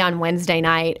going to be on Wednesday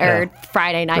night or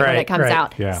Friday night when it comes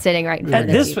out? Yeah. Sitting right in front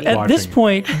of the TV. At this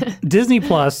point, Disney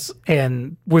Plus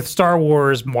and with Star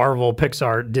Wars, Marvel,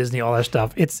 Pixar, Disney, all that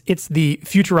stuff, it's the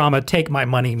Futurama take my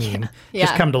money meme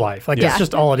just come to life. Like that's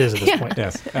just all it is at this point.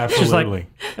 Yes, absolutely.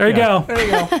 There you go. There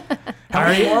you go. How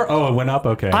many more? Oh, it went up?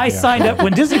 Okay. I signed up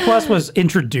when Disney Plus was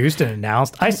introduced and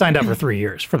announced. I signed up for 3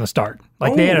 years from the start.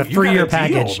 Like they had a 3-year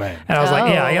package. Man. And I was like,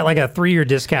 I got like a 3-year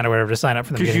discount or whatever to sign up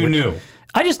for the Because you knew.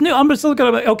 I just knew. I'm just looking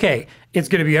at okay, it's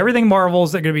going to be everything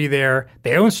Marvel's that going to be there.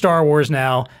 They own Star Wars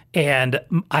now. And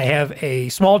I have a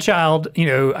small child,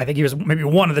 I think he was maybe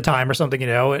 1 at the time or something,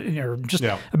 or just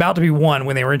about to be 1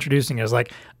 when they were introducing it. I was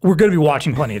like, we're going to be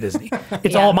watching plenty of Disney.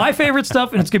 It's all my favorite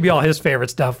stuff, and it's going to be all his favorite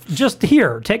stuff. Just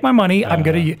here, take my money. I'm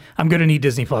going to need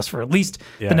Disney Plus for at least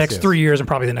the next 3 years and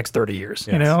probably the next 30 years.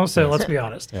 So let's be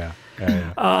honest.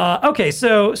 Okay,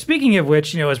 so speaking of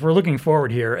which, as we're looking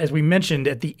forward here, as we mentioned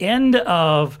at the end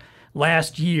of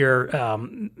last year,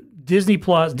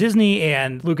 Disney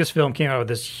and Lucasfilm came out with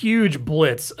this huge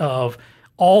blitz of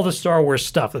all the Star Wars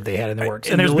stuff that they had in the works,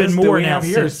 and there's been more announced.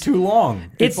 Here is too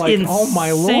long. It's like, insane. Oh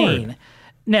my Lord!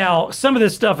 Now, some of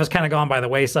this stuff has kind of gone by the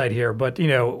wayside here, but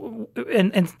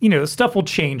stuff will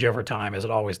change over time as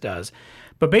it always does.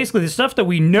 But basically, the stuff that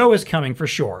we know is coming for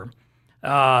sure.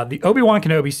 The Obi-Wan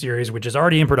Kenobi series, which is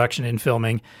already in production and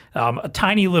filming, a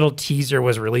tiny little teaser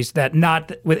was released that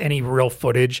not with any real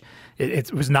footage.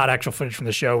 It was not actual footage from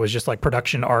the show. It was just like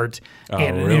production art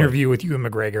and an interview with Ewan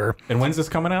McGregor. And when's this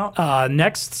coming out?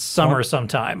 Next summer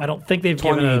sometime. I don't think they've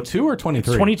given 22 or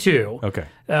 23? 22. Okay.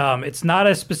 It's not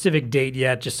a specific date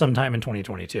yet, just sometime in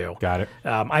 2022. Got it.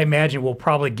 I imagine we'll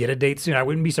probably get a date soon. I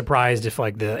wouldn't be surprised if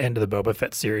like the end of the Boba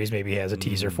Fett series maybe has a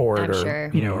teaser for it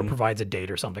or provides a date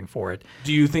or something for it.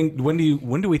 Do you think when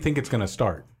do we think it's going to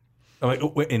start? Like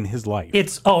in his life?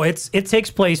 It takes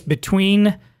place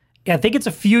between I think it's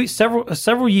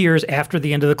several years after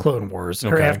the end of the Clone Wars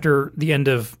or after the end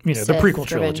of the prequel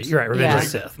trilogy. You're right, Revenge of the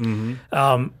Sith.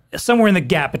 Mm-hmm. Somewhere in the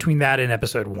gap between that and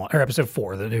episode 1 or episode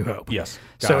 4, The New Hope. Yes.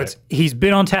 He's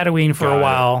been on Tatooine for a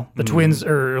while. The twins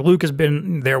or Luke has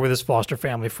been there with his foster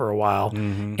family for a while,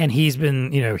 and he's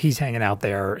been he's hanging out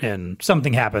there, and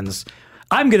something happens.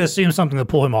 I'm going to assume something to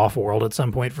pull him off world at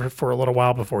some point for a little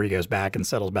while before he goes back and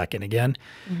settles back in again.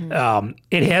 Mm-hmm.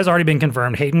 It has already been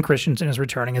confirmed Hayden Christensen is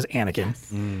returning as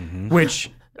Anakin,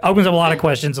 which opens up a lot of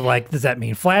questions of like, does that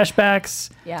mean flashbacks?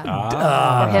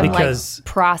 Yeah. Or him because like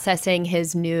processing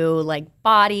his new like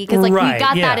body. Because like we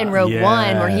got that in Rogue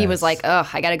One where he was like, oh,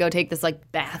 I got to go take this like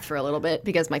bath for a little bit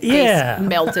because my face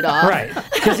melted off. Right.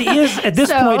 Because he is, at this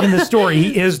point in the story,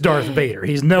 he is Darth Vader.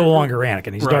 He's no longer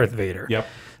Anakin. He's Darth Vader. Yep.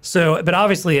 So, but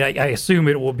obviously, I assume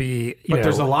it will be. But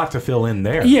there's a lot to fill in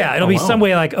there. Yeah, it'll be some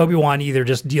way like Obi-Wan either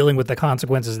just dealing with the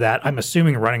consequences of that. I'm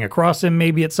assuming running across him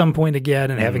maybe at some point again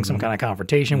and having some kind of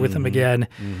confrontation with him again.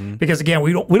 Because again,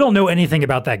 we don't know anything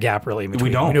about that gap really. In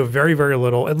between. We know very, very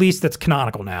little. At least that's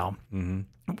canonical now.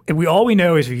 All we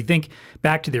know is if you think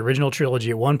back to the original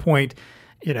trilogy, at one point.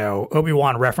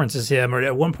 Obi-Wan references him, or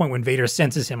at one point when Vader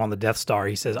senses him on the Death Star,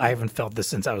 he says, I haven't felt this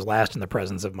since I was last in the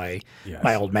presence of my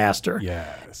old master.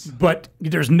 Yes. But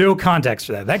there's no context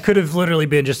for that. That could have literally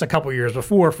been just a couple years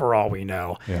before, for all we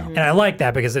know. Yeah. And I like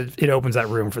that because it opens that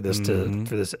room for this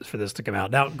to come out.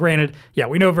 Now, granted,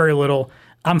 we know very little.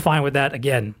 I'm fine with that.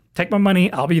 Again, take my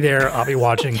money. I'll be there. I'll be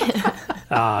watching.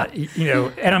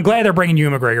 And I'm glad they're bringing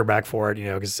Ewan McGregor back for it,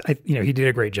 because he did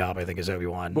a great job, I think, as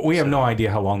Obi-Wan. But we have no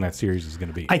idea how long that series is going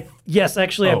to be. I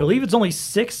believe it's only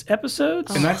 6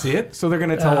 episodes. And that's it? So they're going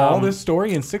to tell all this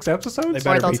story in 6 episodes? They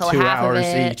better be 2 hours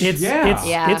each.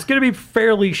 It's going to be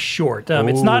fairly short.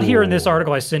 It's not here in this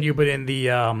article I sent you, but in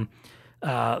the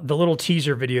little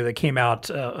teaser video that came out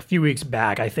a few weeks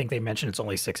back, I think they mentioned it's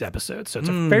only 6 episodes, so it's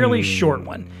a fairly short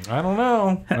one. I don't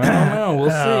know. We'll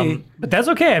see. But that's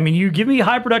okay. I mean, you give me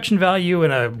high production value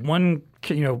and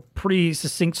a pretty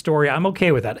succinct story. I'm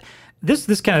okay with that.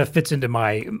 This kind of fits into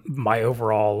my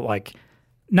overall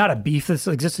not a beef that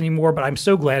exists anymore, but I'm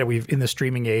so glad that in the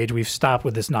streaming age, we've stopped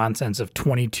with this nonsense of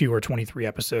 22 or 23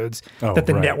 episodes that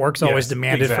the networks always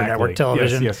demanded for network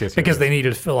television because they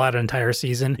needed to fill out an entire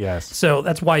season. Yes. So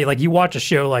that's why you watch a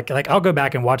show like I'll go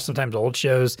back and watch sometimes old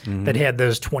shows that had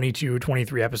those 22,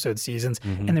 23 episode seasons,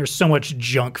 and there's so much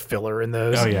junk filler in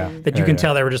those that you can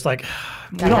tell they were just like,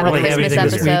 we don't really have anything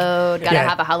this week. Gotta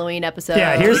have a Halloween episode.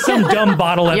 Yeah, here's some dumb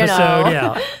bottle episode.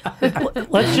 Yeah.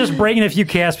 Let's just bring in a few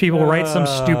cast people, write some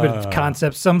stupid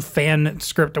concept, some fan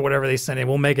script or whatever they send in.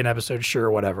 We'll make an episode,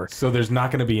 sure, whatever. So there's not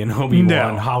going to be an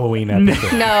Obi-Wan Halloween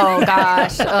episode. No,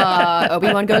 gosh.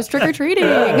 Obi-Wan goes trick-or-treating.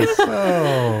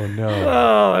 Oh, no.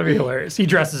 Oh, that'd be hilarious. He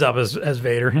dresses up as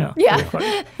Vader. Yeah.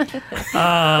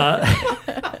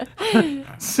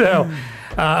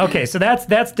 Okay, so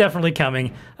that's definitely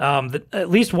coming. At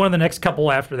least one of the next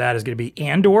couple after that is going to be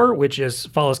Andor, which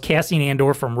follows Cassian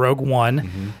Andor from Rogue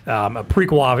One, a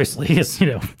prequel. Obviously, is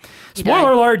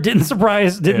spoiler alert, didn't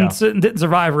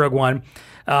survive Rogue One.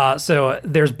 So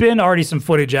there's been already some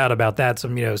footage out about that.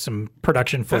 Some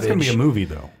production footage. That's going to be a movie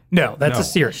though. No, that's a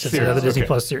series. It's another Disney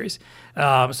Plus series.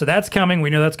 So that's coming. We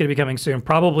know that's going to be coming soon,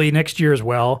 probably next year as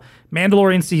well.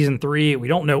 Mandalorian Season 3, we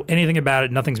don't know anything about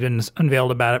it. Nothing's been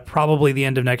unveiled about it. Probably the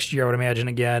end of next year, I would imagine,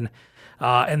 again.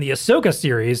 And the Ahsoka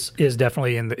series is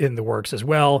definitely in the works as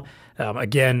well.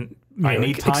 Again, I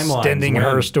need timelines. Extending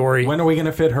her story. When are we going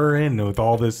to fit her in with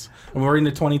all this? We're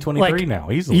into 2023 now,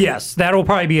 easily. Yes, that'll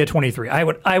probably be a 23.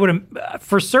 I would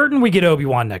for certain we get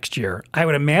Obi-Wan next year. I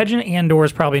would imagine Andor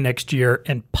is probably next year,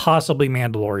 and possibly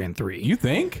Mandalorian 3. You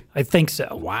think? I think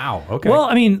so. Wow. Okay. Well,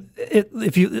 I mean,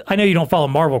 I know you don't follow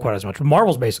Marvel quite as much, but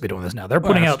Marvel's basically doing this now. They're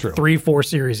putting out 3-4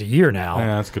 series a year now.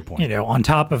 Yeah, that's a good point. On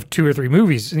top of 2 or 3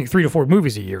 movies, 3 to 4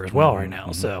 movies a year as well right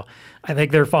now. So I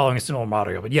think they're following a similar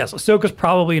model. But yes, Ahsoka's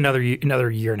probably another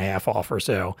year and a half off or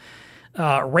so.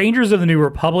 Rangers of the New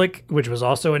Republic, which was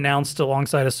also announced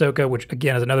alongside Ahsoka, which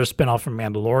again is another spinoff from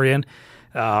Mandalorian,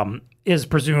 is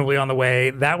presumably on the way.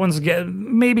 That one's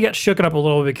maybe got shooken up a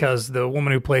little because the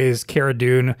woman who plays Cara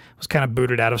Dune was kind of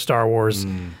booted out of Star Wars.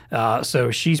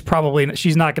 So she's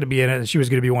not going to be in it. She was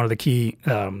going to be one of the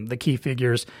key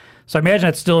figures. So I imagine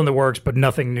that's still in the works, but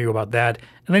nothing new about that.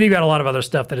 And then you've got a lot of other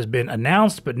stuff that has been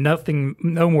announced, but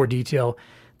no more detail.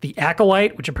 The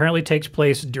Acolyte, which apparently takes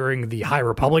place during the High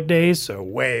Republic days, so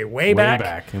way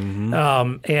back.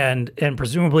 And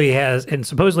presumably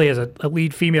supposedly has a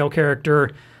lead female character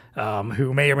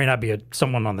who may or may not be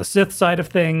someone on the Sith side of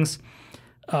things.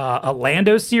 A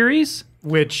Lando series,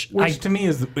 which to me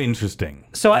is interesting.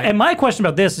 So, and my question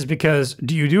about this is because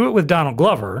do you do it with Donald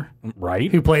Glover,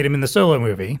 right, who played him in the Solo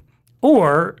movie,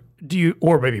 or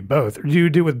maybe both, or do you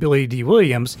do it with Billy D.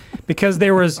 Williams? Because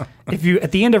there was,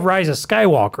 at the end of Rise of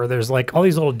Skywalker, there's like all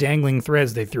these little dangling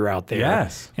threads they threw out there.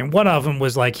 Yes. And one of them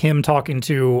was like him talking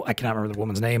to, I cannot remember the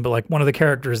woman's name, but like one of the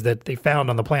characters that they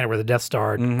found on the planet where the Death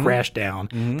Star crashed down,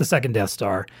 the second Death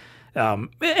Star.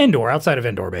 Endor, outside of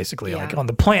Endor, basically, like on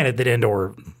the planet that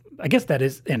Endor, I guess that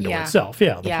is Endor itself.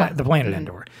 The planet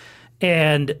Endor.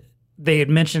 And they had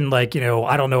mentioned, like,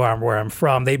 I don't know where I'm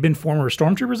from. They'd been former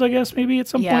stormtroopers, I guess, maybe at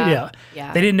some point.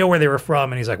 Yeah. They didn't know where they were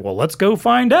from. And he's like, well, let's go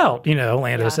find out,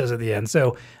 Lando says at the end.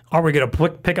 So are we going to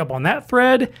pick up on that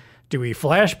thread? Do we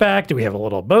flashback? Do we have a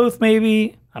little of both,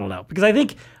 maybe? I don't know. Because I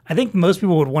think most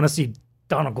people would want to see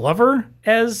Donald Glover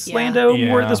as Lando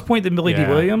more at this point than Billy D.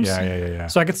 Williams. Yeah.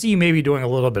 So I could see you maybe doing a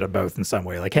little bit of both in some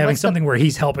way, like having something where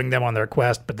he's helping them on their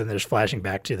quest, but then there's flashing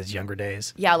back to his younger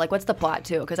days. Yeah, like what's the plot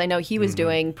too? Because I know he was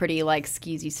doing pretty like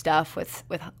skeezy stuff with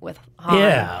Han.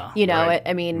 Yeah, right.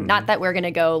 I mean, not that we're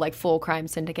gonna go like full crime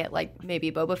syndicate like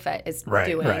maybe Boba Fett is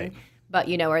doing. Right. But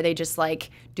are they just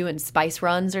like doing spice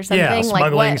runs or something? Yeah,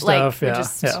 smuggling stuff.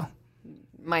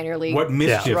 Minorly. What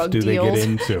mischief do they get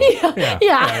into?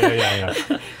 Yeah.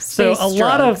 So a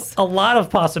lot of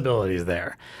possibilities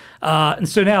there. And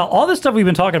so now all this stuff we've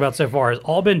been talking about so far has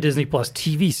all been Disney Plus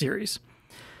TV series.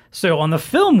 So on the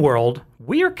film world,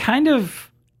 we are kind of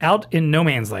out in no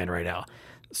man's land right now.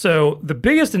 So the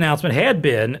biggest announcement had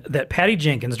been that Patty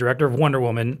Jenkins, director of Wonder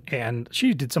Woman, and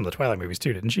she did some of the Twilight movies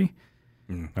too, didn't she?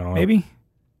 I don't know. Maybe?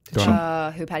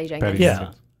 Who, Patty Jenkins?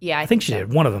 Yeah, I think she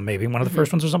did. One of them, maybe. One of the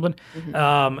first ones or something.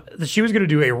 She was going to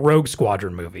do a Rogue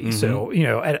Squadron movie. So,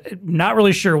 not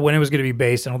really sure when it was going to be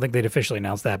based. I don't think they'd officially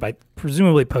announced that, but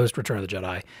presumably post Return of the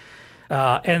Jedi.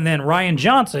 And then Rian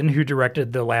Johnson, who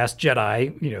directed The Last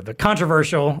Jedi, the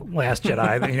controversial Last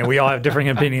Jedi, we all have differing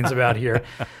opinions about here.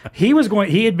 He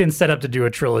had been set up to do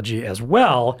a trilogy as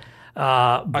well.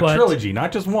 A trilogy,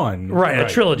 not just one. Right, a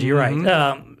trilogy,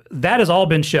 right. that has all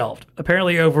been shelved,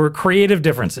 apparently over creative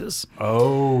differences.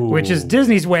 Oh. Which is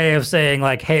Disney's way of saying,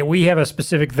 like, hey, we have a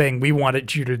specific thing we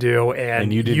wanted you to do,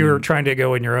 and you're trying to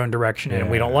go in your own direction, and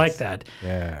we don't like that.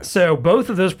 Yes. So both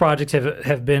of those projects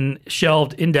have been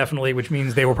shelved indefinitely, which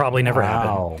means they will probably never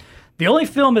happen. The only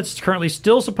film that's currently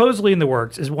still supposedly in the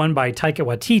works is one by Taika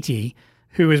Waititi,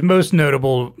 who is most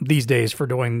notable these days for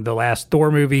doing the last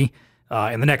Thor movie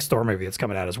and the next Thor movie that's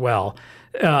coming out as well.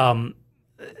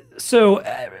 So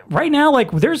right now,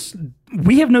 like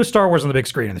we have no Star Wars on the big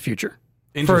screen in the future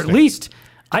for at least,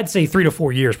 I'd say 3 to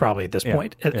 4 years probably at this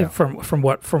point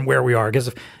from where we are.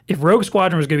 Because if Rogue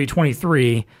Squadron was going to be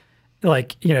 23,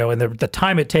 like, you know, and the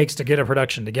time it takes to get a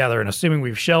production together, and assuming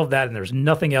we've shelved that and there's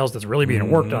nothing else that's really being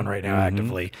worked on right now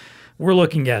actively, we're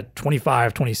looking at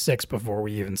 25, 26 before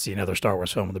we even see another Star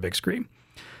Wars film on the big screen.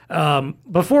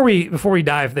 Before we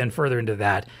dive then further into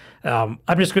that, I'm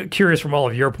just curious from all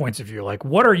of your points of view, like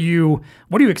what are you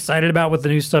excited about with the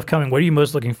new stuff coming? What are you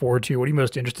most looking forward to? What are you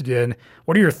most interested in?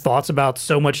 What are your thoughts about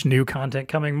so much new content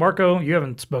coming? Marco, you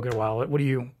haven't spoken in a while. What do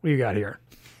you got here?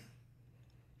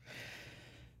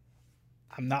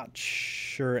 I'm not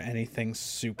sure anything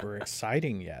super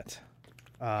exciting yet.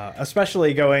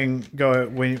 Especially going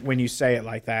when you say it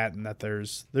like that, and that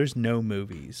there's no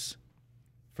movies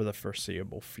for the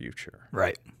foreseeable future.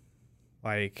 Right.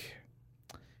 Like,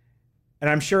 and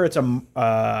I'm sure it's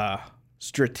a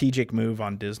strategic move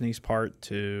on Disney's part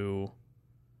to,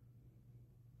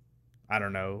 I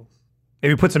don't know,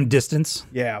 maybe put some distance.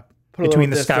 Yeah, between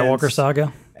the Skywalker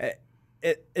saga.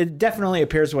 It definitely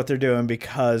appears what they're doing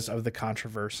because of the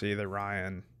controversy that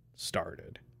Ryan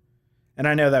started. And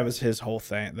I know that was his whole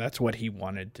thing. That's what he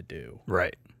wanted to do.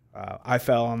 Right. I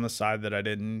fell on the side that I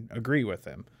didn't agree with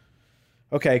him.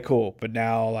 Okay, cool. But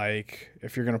now, like,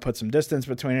 if you're going to put some distance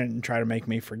between it and try to make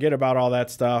me forget about all that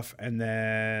stuff and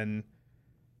then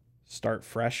start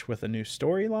fresh with a new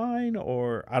storyline,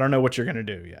 or I don't know what you're going to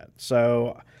do yet.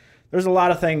 So there's a lot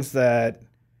of things that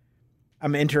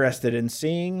I'm interested in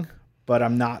seeing, but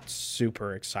I'm not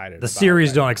super excited about. The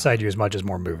series don't excite you as much as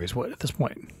more movies would at this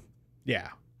point. Yeah.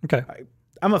 Okay.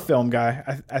 I'm a film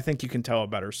guy. I think you can tell a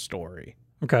better story.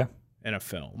 Okay. In a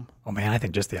film. Oh man, I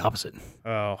think just the opposite.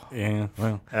 Oh yeah.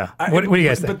 Well, yeah. What do you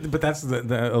guys think? But that's a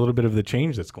little bit of the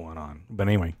change that's going on. But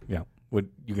anyway, yeah. What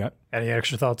you got? Any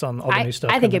extra thoughts on all the new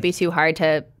stuff? I think it'd be too hard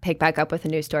to pick back up with a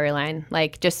new storyline.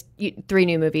 Like just 3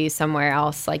 new movies somewhere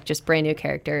else, like just brand new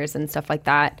characters and stuff like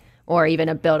that, or even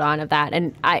a build on of that.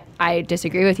 And I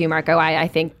disagree with you, Marco. I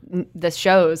think the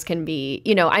shows can be,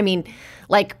 you know, I mean,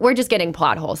 like we're just getting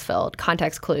plot holes filled.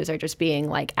 Context clues are just being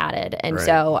like added. And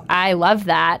so I love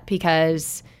that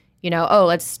because, you know, oh,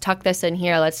 let's tuck this in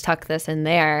here. Let's tuck this in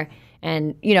there.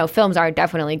 And, you know, films are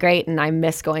definitely great. And I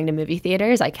miss going to movie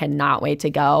theaters. I cannot wait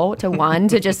to go to one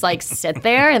to just like sit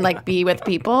there and like be with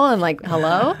people and like,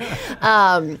 hello.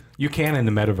 You can in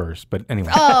the metaverse, but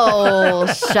anyway. Oh,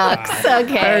 shucks.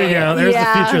 Okay. There you go. There's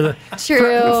the future.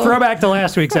 True. Throwback to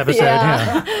last week's episode.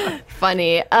 Yeah.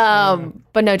 Funny.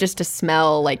 But no, just to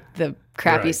smell like the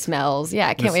crappy smells. Yeah,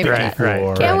 I can't wait for that.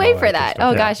 Can't wait for that.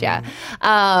 Oh, gosh, yeah.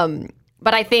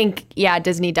 But I think, yeah,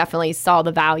 Disney definitely saw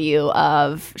the value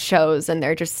of shows, and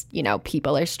they're just, you know,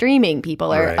 people are streaming.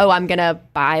 People are, oh, I'm going to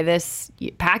buy this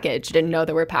package. Didn't know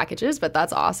there were packages, but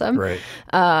that's awesome.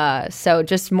 Right. So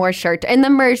just more shirt and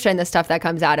the merch and the stuff that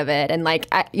comes out of it. And like,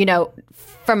 you know,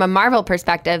 from a Marvel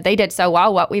perspective, they did so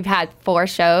well. We've had 4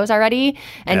 shows already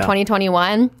in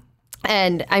 2021.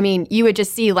 And I mean, you would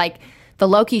just see like, the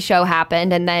Loki show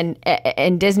happened, and then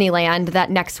in Disneyland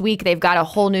that next week they've got a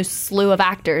whole new slew of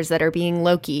actors that are being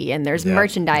Loki, and there's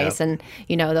merchandise and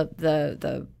you know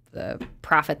the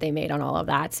profit they made on all of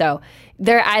that. So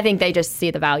I think they just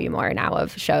see the value more now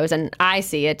of shows, and I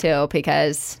see it too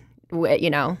because you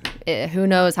know, who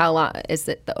knows how long is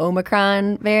it the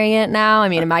Omicron variant now? I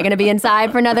mean, am I going to be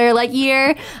inside for another like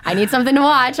year? I need something to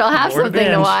watch. I'll have something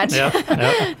to watch.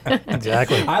 Yep.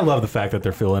 Exactly. I love the fact that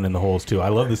they're filling in the holes too. I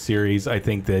love the series. I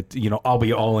think that, you know, I'll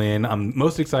be all in. I'm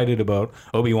most excited about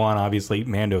Obi-Wan, obviously,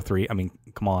 Mando 3. I mean,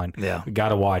 come on. Yeah. We got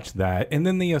to watch that. And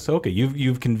then the Ahsoka.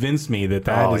 You've convinced me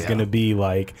that is going to be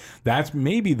like, that's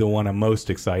maybe the one I'm most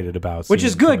excited about. Which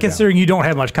is good considering you don't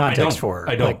have much context for her.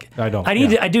 I don't.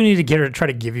 I do need to try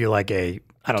to give you like a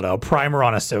primer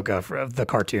on Ahsoka for the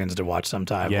cartoons to watch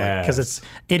sometime. Yeah. Because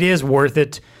it is worth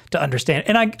it to understand.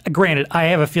 And granted, I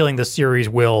have a feeling the series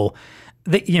will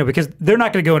because they're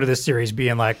not going to go into this series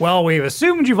being like, well, we've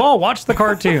assumed you've all watched the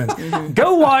cartoons.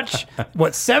 Go watch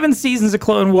 7 seasons of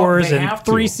Clone Wars and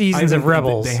 3 seasons of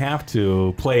Rebels. They have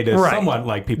to play to somewhat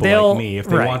like people like me if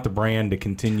they want the brand to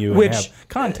continue and have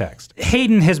context.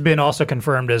 Hayden has been also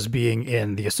confirmed as being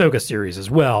in the Ahsoka series as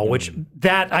well, which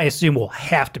that I assume will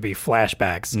have to be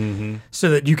flashbacks so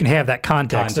that you can have that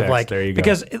context of like, there you go.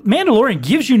 Because Mandalorian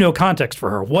gives you no context for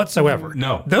her whatsoever.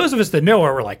 No. Those of us that know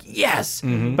her were like, yes.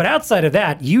 But outside of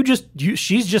that,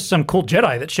 she's just some cool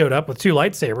Jedi that showed up with 2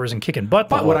 lightsabers and kicking butt.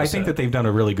 But what I think that they've done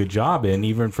a really good job in,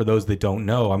 even for those that don't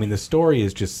know, I mean, the story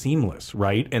is just seamless,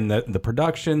 right? And the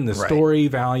production, the story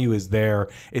value is there.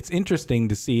 It's interesting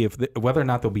to see whether or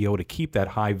not they'll be able to keep that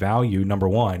high value, number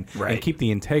one, and keep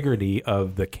the integrity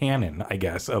of the canon, I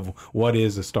guess, of what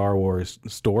is a Star Wars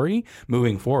story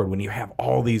moving forward when you have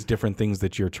all these different things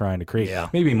that you're trying to create. Yeah.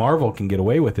 Maybe Marvel can get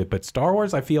away with it, but Star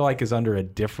Wars, I feel like, is under a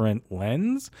different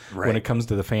lens when it comes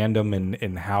to the fandom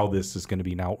and how this is going to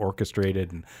be now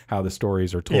orchestrated and how the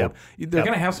stories are told. They're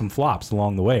going to have some flops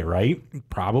along the way, right?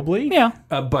 Probably. Yeah.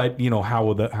 But how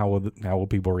will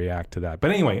people react to that?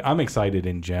 But anyway, I'm excited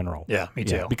in general. Yeah, me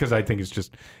too. Because I think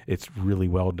it's really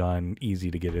well done,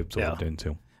 easy to get absorbed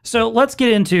into. So let's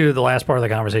get into the last part of the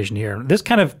conversation here. This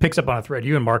kind of picks up on a thread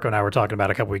you and Marco and I were talking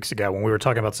about a couple weeks ago when we were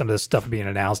talking about some of this stuff being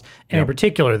announced, and in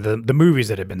particular the movies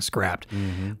that had been scrapped,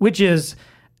 which is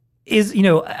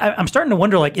I'm starting to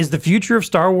wonder, like, is the future of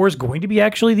Star Wars going to be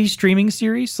actually these streaming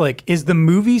series? Like, is the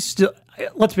movies still?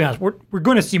 Let's be honest, we're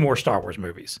going to see more Star Wars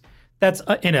movies. That's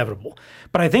inevitable.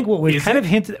 But I think what we kind of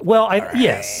hinted,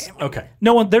 yes, okay,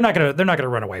 they're not gonna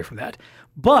run away from that.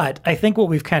 But I think what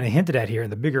we've kind of hinted at here,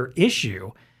 and the bigger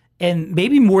issue, and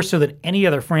maybe more so than any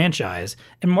other franchise.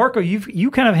 And Marco,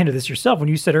 you kind of hinted this yourself when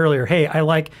you said earlier, hey, I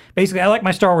like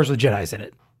my Star Wars with Jedis in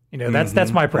it.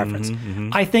 That's my preference.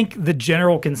 I think the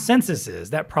general consensus is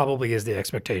that probably is the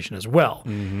expectation as well.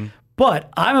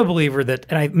 But I'm a believer that,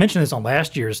 and I mentioned this on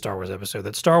last year's Star Wars episode,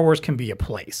 that Star Wars can be a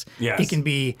place. Yes. It can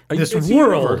be this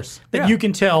world that you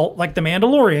can tell, like The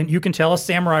Mandalorian, you can tell a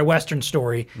samurai Western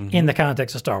story in the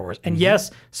context of Star Wars. And yes,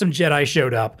 some Jedi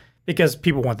showed up because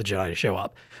people want the Jedi to show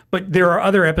up. But there are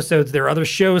other episodes, there are other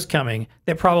shows coming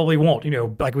that probably won't.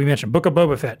 Like we mentioned, Book of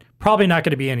Boba Fett, probably not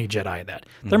going to be any Jedi in that.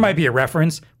 There might be a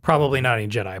reference, probably not any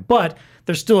Jedi, but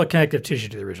there's still a connective tissue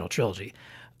to the original trilogy.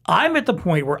 I'm at the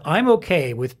point where I'm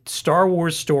okay with Star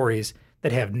Wars stories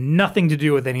that have nothing to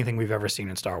do with anything we've ever seen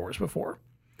in Star Wars before.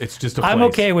 It's just a place. I'm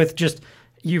okay with just,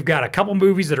 you've got a couple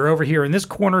movies that are over here in this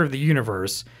corner of the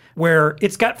universe where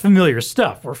it's got familiar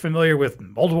stuff. We're familiar with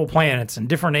multiple planets and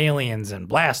different aliens and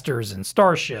blasters and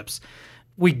starships.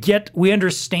 We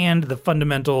understand the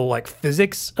fundamental like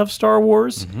physics of Star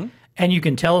Wars, and you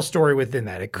can tell a story within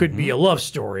that. It could be a love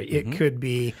story. It could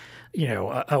be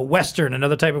a Western,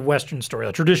 another type of Western story,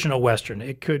 a traditional Western.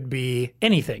 It could be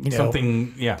anything,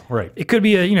 Something, yeah, right. It could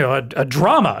be a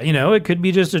drama, it could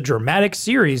be just a dramatic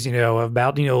series,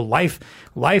 about,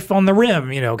 life on the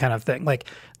rim, kind of thing. Like,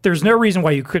 there's no reason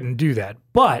why you couldn't do that.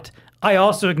 But I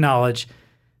also acknowledge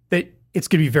that it's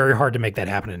going to be very hard to make that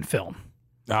happen in film.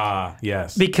 Ah,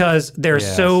 yes. Because there's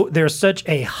such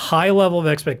a high level of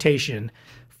expectation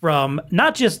from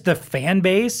not just the fan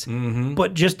base,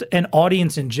 but just an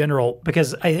audience in general.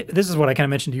 Because this is what I kind of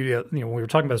mentioned to you, when we were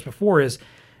talking about this before, is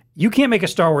you can't make a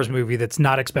Star Wars movie that's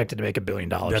not expected to make $1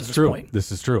 billion at this point.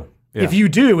 This is true. Yeah. If you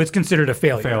do, it's considered a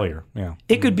failure. Yeah.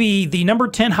 It could be the number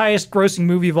 10 highest grossing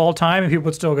movie of all time, and people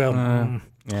would still go,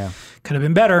 could have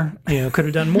been better. Could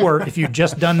have done more if you'd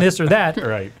just done this or that.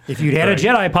 Right. If you'd had a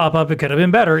Jedi pop up, it could have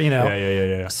been better.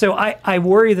 Yeah. So I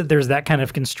worry that there's that kind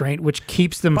of constraint, which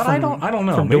keeps them from. But I don't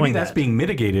know. Maybe that's being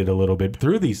mitigated a little bit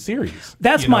through these series.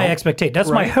 That's my expectation.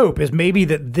 That's my hope. Is maybe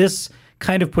that this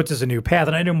kind of puts us a new path.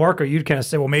 And I know, Marco, you'd kind of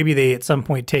say, well, maybe they at some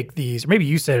point take these, or maybe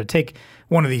you said take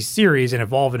one of these series and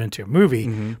evolve it into a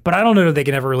movie. But I don't know that they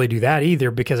can ever really do that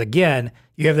either, because again,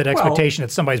 you have that expectation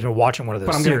that somebody's been watching one of those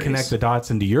series. But I'm going to connect the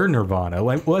dots into your Nirvana.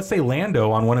 Like, let's say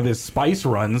Lando on one of his spice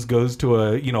runs goes to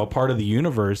a part of the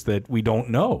universe that we don't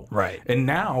know. Right. And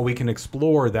now we can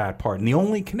explore that part. And the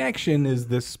only connection is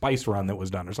this spice run that was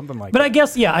done or something like that. But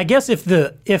I guess if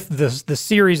the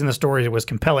series and the story was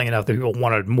compelling enough that people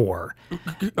wanted more.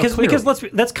 Because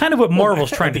that's kind of what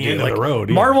Marvel's trying to do. Like, the road,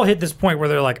 Marvel hit this point where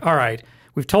they're like, all right,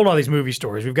 we've told all these movie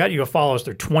stories. We've got you to follow us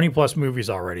through 20 plus movies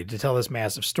already to tell this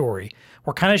massive story.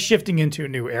 We're kind of shifting into a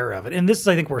new era of it. And this is,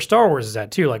 I think, where Star Wars is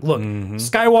at too. Like, look,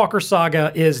 Skywalker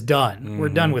saga is done. We're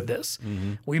done with this.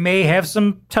 We may have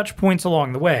some touch points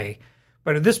along the way,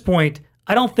 but at this point,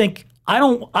 I don't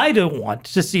want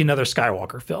to see another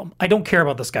Skywalker film. I don't care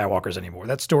about the Skywalkers anymore.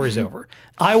 That story's over.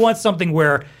 I want something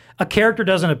where a character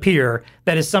doesn't appear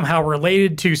that is somehow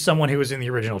related to someone who was in the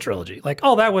original trilogy. Like,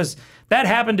 oh, that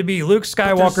happened to be Luke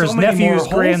Skywalker's nephew's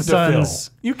grandson's.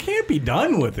 You can't be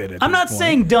done with it. I'm not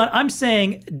saying done. I'm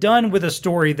saying done with a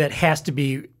story that has to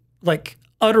be like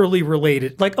utterly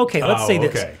related. Like, okay, let's say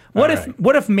this. Okay. What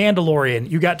if Mandalorian,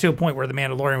 you got to a point where the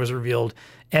Mandalorian was revealed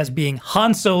as being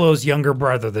Han Solo's younger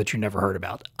brother that you never heard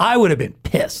about? I would have been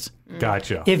pissed.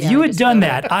 Gotcha. If you had done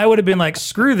that, I would have been like,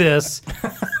 screw this.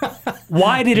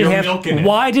 Why did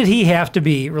Why did he have to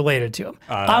be related to him?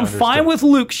 I'm fine with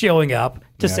Luke showing up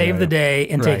to save the day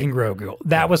and taking Grogu.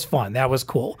 That was fun. That was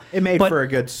cool. It made for a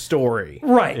good story.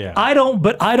 Right. Yeah. I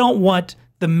don't want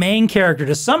the main character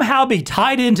to somehow be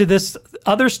tied into this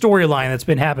other storyline that's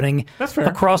been happening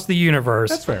across the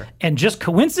universe. That's fair. And just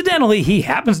coincidentally, he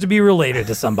happens to be related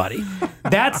to somebody.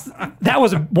 That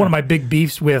was one of my big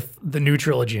beefs with the new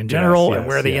trilogy in general and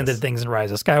where they ended things in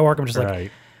Rise of Skywalker. I'm just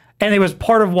like, and it was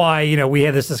part of why, we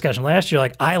had this discussion last year.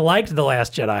 Like, I liked The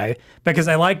Last Jedi because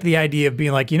I liked the idea of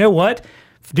being like, you know what?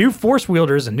 New Force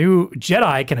wielders and new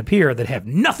Jedi can appear that have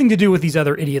nothing to do with these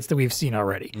other idiots that we've seen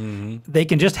already. Mm-hmm. They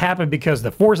can just happen because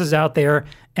the Force is out there,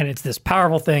 and it's this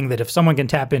powerful thing that if someone can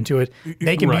tap into it,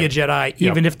 they can be a Jedi,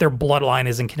 even if their bloodline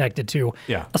isn't connected to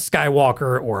a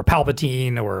Skywalker or a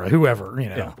Palpatine or whoever.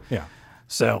 Yeah.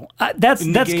 So that's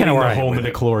kind of where the whole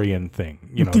midichlorian thing.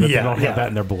 They don't have that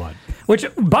in their blood. Which,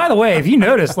 by the way, if you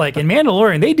notice, like in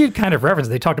Mandalorian, they did kind of reference.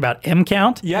 They talked about M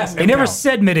count. Yes, they never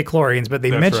said midichlorians, but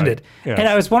they mentioned it. Yes. And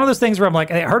I was one of those things where I'm like,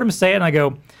 I heard him say it, and I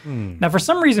go, now for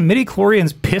some reason,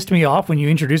 midichlorians pissed me off when you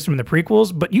introduced them in the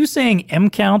prequels. But you saying M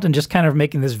count and just kind of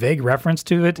making this vague reference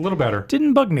to it, a little better,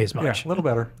 didn't bug me as much. Yeah, a little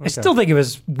better. Okay. I still think it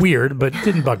was weird, but it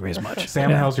didn't bug me as much.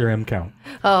 Sam, how's your M count?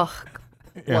 Oh,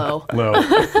 low.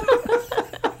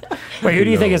 Wait, who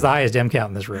do you think is the highest M count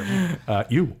in this room?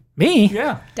 You. Me?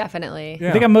 Yeah. Definitely.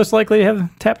 You think I'm most likely to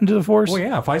have tapped into the Force? Well,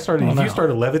 yeah. If you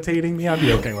started levitating me, I'd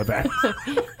be okay with that.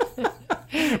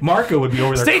 Marco would be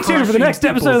over there. Stay tuned for the next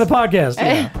episode of the podcast.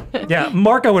 Yeah,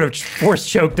 Marco would have force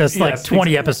choked us like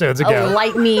 20 episodes ago. Oh,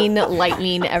 lightning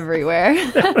everywhere.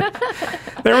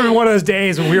 There would be one of those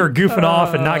days when we were goofing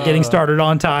off and not getting started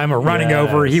on time or running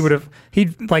over.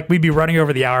 We'd be running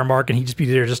over the hour mark, and he'd just be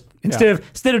there, just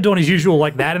instead of doing his usual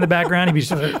like that in the background, he'd be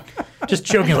just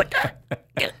choking like,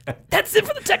 that's it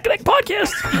for the Tech Connect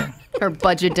podcast. Her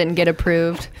budget didn't get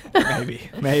approved.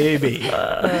 Maybe. All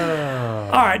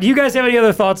right. Do you guys have any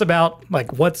other thoughts about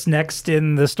like what's next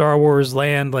in the Star Wars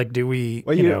land? Like, do we,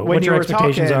 what your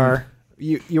expectations are?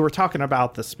 You were talking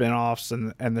about the spinoffs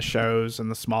and the shows and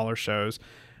the smaller shows.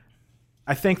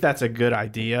 I think that's a good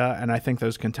idea, and I think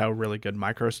those can tell really good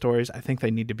micro stories. I think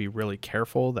they need to be really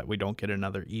careful that we don't get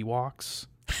another Ewoks.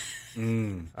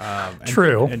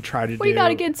 True. And try to we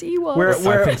not against Ewoks.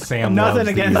 I think Sam nothing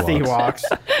against the Ewoks.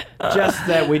 Just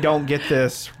that we don't get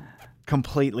this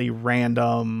completely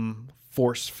random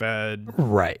force-fed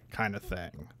kind of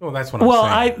thing. Well, that's what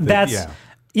I'm saying.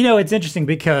 It's interesting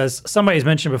because somebody's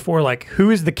mentioned before, like,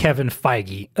 who is the Kevin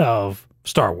Feige of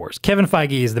Star Wars? Kevin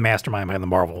Feige is the mastermind behind the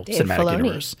Marvel Cinematic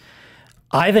Universe.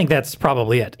 I think that's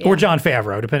probably it. Or Jon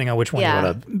Favreau, depending on which one you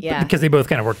want to, because they both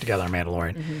kind of work together on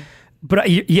Mandalorian. Mm-hmm. But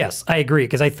yes, I agree,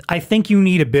 because I think you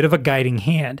need a bit of a guiding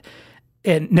hand,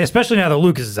 and especially now that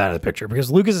Lucas is out of the picture,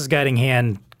 because Lucas's guiding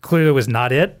hand clearly was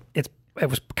not it. It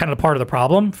was kind of part of the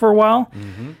problem for a while.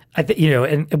 Mm-hmm. I think,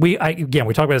 and we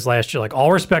talked about this last year. Like,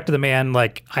 all respect to the man,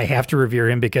 like, I have to revere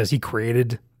him because he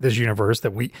created this universe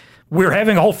that we're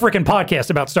having a whole freaking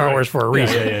podcast about Star Wars for a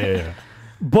reason. Yeah.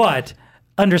 But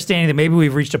understanding that maybe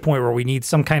we've reached a point where we need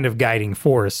some kind of guiding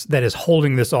force that is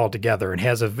holding this all together and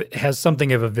has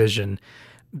something of a vision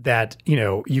that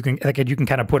you can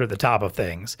kind of put at the top of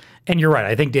things. And you're right.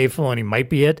 I think Dave Filoni might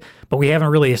be it, but we haven't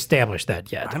really established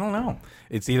that yet. I don't know.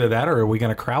 It's either that or are we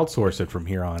going to crowdsource it from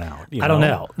here on out? I don't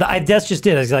know. That's just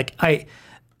it. It's like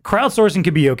crowdsourcing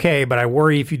could be okay, but I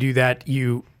worry if you do that,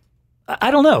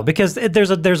 I don't know, because there's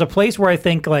a place where I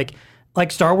think like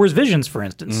Star Wars Visions, for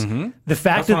instance, the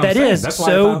fact that is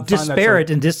so disparate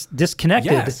and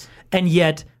disconnected, and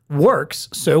yet works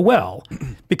so well,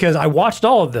 because I watched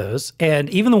all of those, and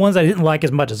even the ones I didn't like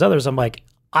as much as others, I'm like,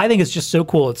 I think it's just so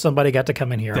cool that somebody got to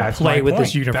come in here and play with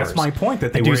this universe. That's my point,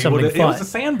 that they were able to, it was a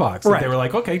sandbox. Right. They were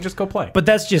like, okay, just go play. But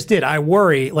that's just it. I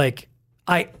worry, like,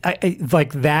 I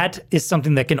like that is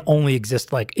something that can only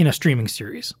exist like in a streaming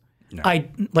series. No.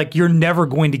 You're never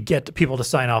going to get people to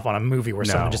sign off on a movie where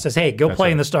someone just says, hey, go play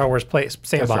in the Star Wars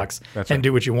sandbox and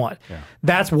do what you want. Yeah.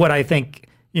 That's what I think,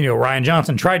 Rian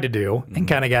Johnson tried to do and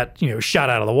kind of got, shot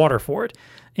out of the water for it.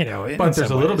 But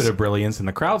there's a little bit of brilliance in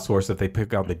the crowdsource that they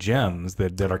pick out the gems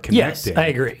that are connected. Yes, I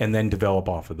agree. And then develop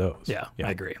off of those. Yeah,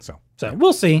 I agree. So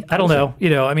we'll see. I don't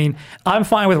know. I mean, I'm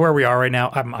fine with where we are right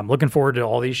now. I'm looking forward to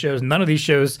all these shows. None of these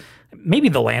shows, maybe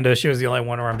the Lando show is the only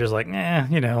one where I'm just like,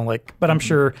 but I'm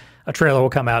sure a trailer will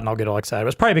come out and I'll get all excited.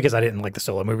 It's probably because I didn't like the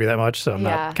Solo movie that much, so I'm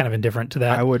not kind of indifferent to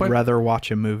that. I would rather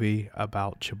watch a movie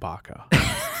about Chewbacca.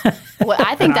 Well,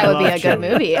 I think that would be a good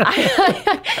movie. The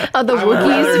I would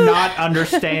Wookiees. rather not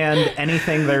understand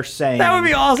anything they're saying. That would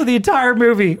be awesome. The entire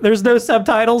movie. There's no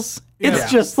subtitles.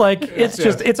 It's just like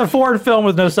it's a foreign film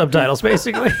with no subtitles,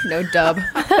 basically. No dub.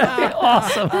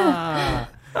 Awesome.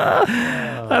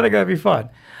 I think that'd be fun.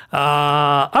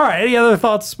 All right. Any other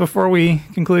thoughts before we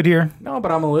conclude here? No,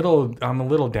 but I'm a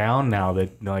little down now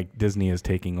that like Disney is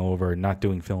taking over and not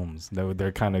doing films.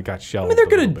 They're kind of got shelved. I mean,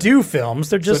 they're going to do films.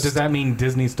 They're just. So does that mean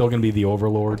Disney's still going to be the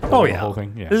overlord? Oh the yeah. whole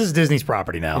thing? Yeah. This is Disney's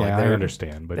property now. Yeah, like I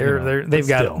understand, but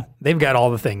they've got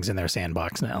all the things in their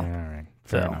sandbox now. All right.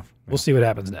 Fair enough. We'll see what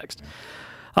happens next.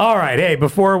 All right. Hey,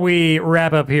 before we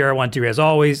wrap up here, I want to, as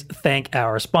always, thank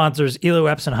our sponsors,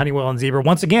 Elo, Epson, Honeywell, and Zebra.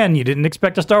 Once again, you didn't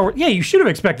expect a Star Wars. Yeah, you should have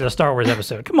expected a Star Wars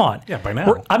episode. Come on. Yeah, by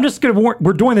now. I'm just going to warn,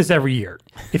 we're doing this every year.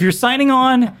 If you're signing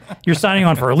on, you're signing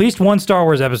on for at least one Star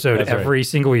Wars episode every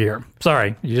single year.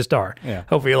 Sorry, you just are. Yeah.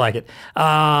 Hopefully you like it.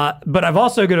 But I've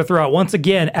also going to throw out, once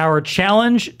again, our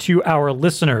challenge to our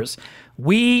listeners.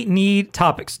 We need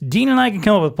topics. Dean and I can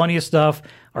come up with plenty of stuff.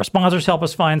 Our sponsors help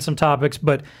us find some topics,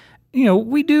 but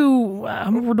we do.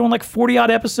 We're doing like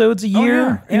 40-odd episodes a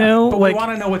year. But we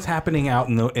want to know what's happening out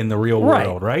in the real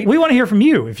world, right? We want to hear from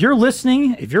you. If you're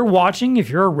listening, if you're watching, if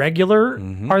you're a regular,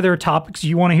 are there topics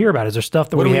you want to hear about? Is there stuff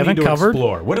that we haven't covered?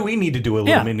 Explore? What do we need to do a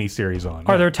little mini series on?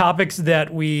 Are there topics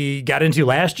that we got into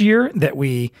last year that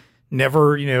we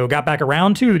never, got back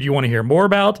around to that you want to hear more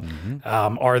about?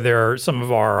 Are there some of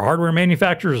our hardware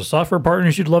manufacturers or software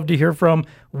partners you'd love to hear from?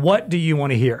 What do you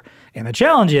want to hear? And the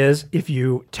challenge is, if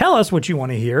you tell us what you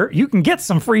want to hear, you can get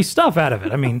some free stuff out of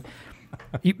it. I mean,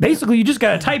 you just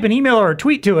got to type an email or a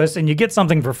tweet to us and you get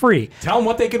something for free. Tell them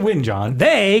what they could win, John.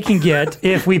 They can get,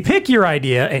 if we pick your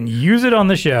idea and use it on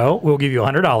the show, we'll give you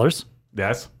 $100.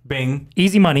 Yes. Bing.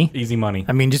 Easy money. Easy money.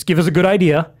 I mean, just give us a good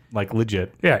idea. Like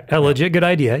legit. Yeah, a legit good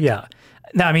idea. Yeah.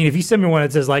 Now, I mean, if you send me one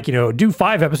that says like, do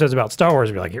 5 episodes about Star Wars,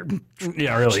 I'll be like, here,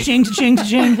 yeah, really. Ching.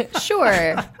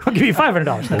 Sure. I'll give you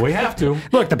 $500. Well, we have to.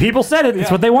 Look, the people said it. It's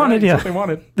what they wanted. Right, it's what they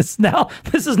wanted. This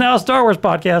is now a Star Wars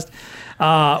podcast.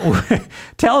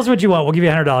 Tell us what you want. We'll give you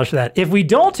 $100 for that. If we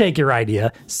don't take your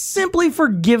idea, simply for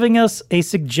giving us a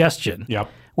suggestion,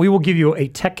 we will give you a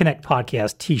Tech Connect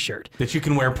podcast T-shirt that you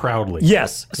can wear proudly.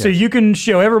 Yes. So you can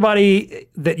show everybody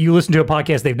that you listen to a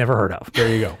podcast they've never heard of. There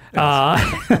you go.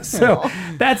 So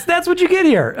that's what you get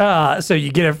here. So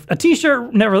you get a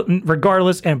T-shirt,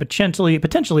 regardless, and potentially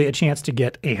a chance to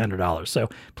get $100. So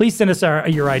please send us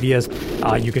your ideas.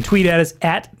 You can tweet at us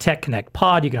at Tech Connect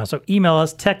Pod. You can also email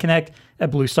us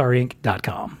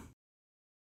techconnect@bluestarinc.com.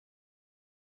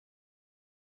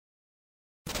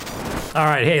 All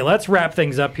right, hey, let's wrap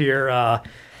things up here.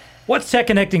 What's tech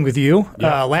connecting with you?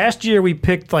 Last year we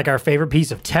picked like our favorite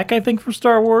piece of tech, I think, for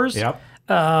Star Wars. Yep.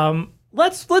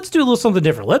 Let's do a little something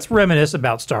different. Let's reminisce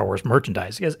about Star Wars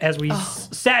merchandise as we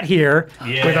sat here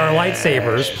with our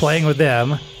lightsabers, playing with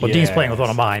them. Well, Dean's playing with one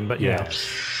of mine, but you know,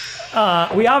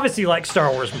 we obviously like Star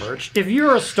Wars merch. If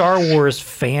you're a Star Wars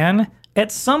fan,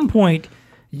 at some point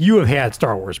you have had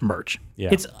Star Wars merch. Yeah.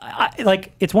 It's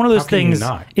it's one of those things.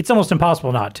 It's almost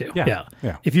impossible not to. Yeah.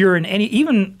 If you're in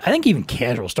I think even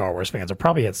casual Star Wars fans have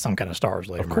probably had some kind of Star Wars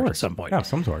related merch at some point. Yeah,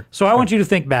 some sort. So I want you to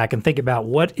think back and think about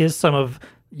what is some of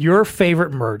your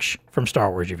favorite merch from Star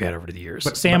Wars you've had over the years.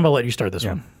 Sam, I'll let you start this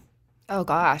one. Oh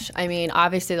gosh, I mean,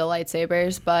 obviously the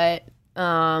lightsabers, but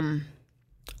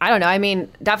I don't know. I mean,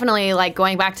 definitely like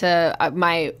going back to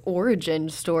my origin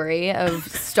story of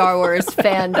Star Wars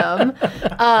fandom.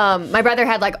 My brother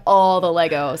had like all the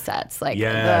Lego sets. Like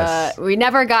we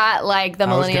never got like the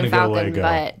Millennium Falcon,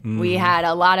 but we had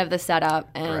a lot of the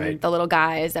setup and the little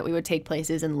guys that we would take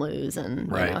places and lose, and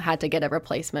you know, had to get a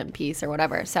replacement piece or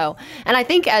whatever. So, and I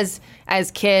think as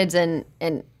kids and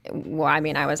well, I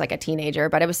mean, I was like a teenager,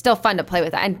 but it was still fun to play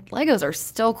with. And Legos are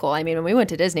still cool. I mean, when we went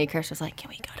to Disney, Chris was like, "Can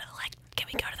we go to the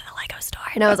Lego store?"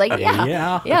 And I was like,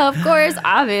 yeah, of course,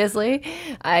 obviously.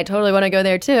 I totally want to go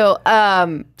there too.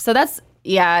 So that's,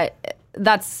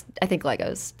 I think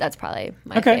Legos. That's probably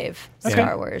my fave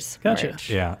Star Wars. Gotcha. merch.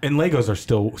 Yeah, and Legos are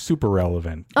still super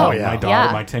relevant. Oh, yeah. My daughter,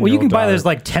 Yeah. my 10-year-old Well, you can buy daughter- those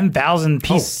like 10,000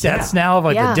 piece sets now of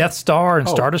like Yeah. the Death Star and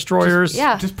Star Destroyers.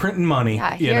 Yeah. just printing money.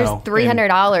 Yeah, you here's know,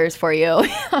 $300 for you.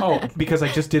 Oh, because I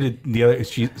just did it the other.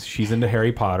 She's into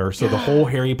Harry Potter, so the whole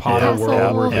Harry Potter Castle.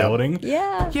 world we're Yeah. building.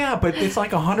 Yeah. Yeah, but it's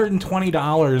like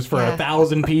 $120 for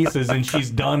 1,000 pieces, and she's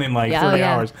done in like Yeah, 30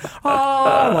 yeah. hours.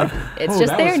 Oh, like, It's oh,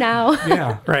 just that there was- now.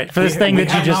 Yeah, Right, for this We- thing we that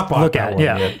you have just not bought look that at, one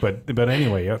yeah. yet, but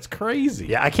anyway, that's crazy.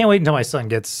 Yeah, I can't wait until my son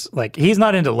gets like he's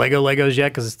not into Legos yet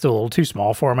because it's still a little too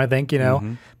small for him. I think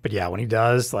But yeah, when he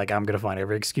does, like I'm gonna find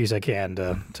every excuse I can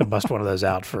to bust one of those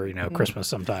out for Christmas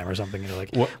sometime or something. You're like,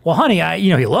 well, honey,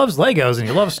 he loves Legos and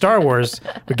he loves Star Wars.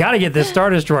 We got to get this Star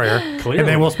Destroyer, Clearly. and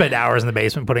then we'll spend hours in the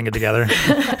basement putting it together.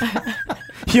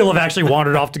 He'll have actually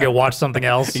wandered off to go watch something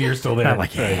else. You're still there. And I'm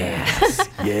like,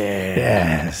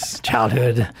 yes,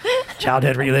 childhood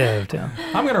relived. Yeah.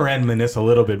 I'm going to reminisce a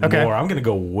little bit Okay. more. I'm going to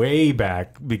go way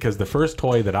back because the first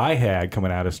toy that I had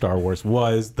coming out of Star Wars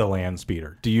was the Land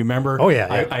Speeder. Do you remember? Oh,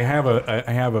 yeah. I have a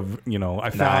I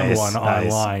found Nice, one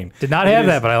nice. online. Did not have It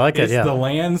that, but I like it, It's yeah. the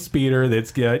Land Speeder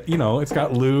that's got, it's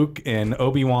got Luke and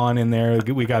Obi-Wan in there.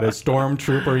 We got a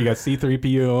Stormtrooper. You got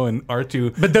C-3PO and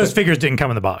R2. But those figures didn't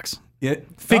come in the box.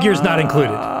 Figures not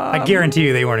included. I guarantee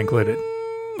you they weren't included.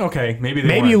 Okay, maybe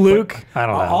Maybe weren't, Luke. but I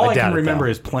don't know. All I doubt can it, remember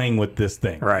though. is playing with this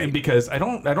thing, Right. And because I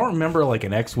don't remember like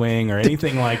an X-wing or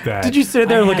anything like that. Did you sit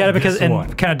there and look I at it had this one.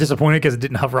 and kind of disappointed because it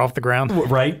didn't hover off the ground?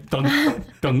 Right? Dunk,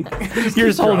 dunk. You're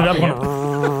just holding it up Dropping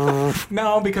going,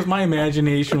 No, because my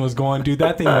imagination was going, dude,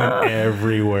 that thing went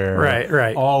everywhere.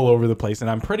 Right. All over the place. And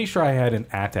I'm pretty sure I had an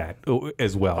AT-AT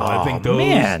as well. I think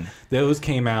those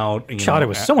came out. God, it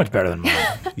was so much better than mine.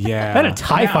 Yeah. I had a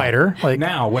TIE fighter.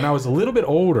 Now, when I was a little bit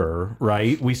older,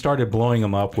 right, we started blowing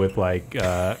them up with like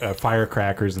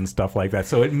firecrackers and stuff like that.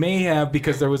 So it may have,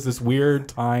 because there was this weird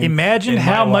time. Imagine in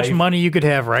how my much life, money you could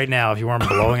have right now if you weren't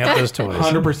blowing up those toys.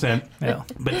 100%. Yeah.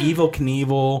 But Evel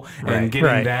Knievel Right, and getting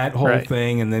right, that whole right.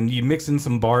 thing, and then you mix in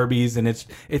some Barbies, and it's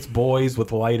boys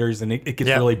with lighters, and it gets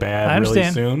Yep, really I bad really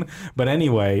understand. soon. But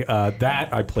anyway,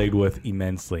 that I played with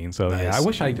immensely, and so yeah,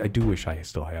 Nice. I do wish I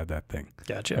still had that thing.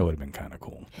 Gotcha. That would have been kind of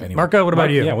cool. Anyway, Marco, what about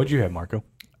you? Yeah, what'd you have, Marco?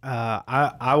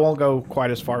 I won't go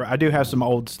quite as far. I do have some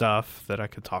old stuff that I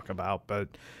could talk about, but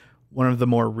one of the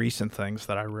more recent things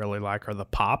that I really like are the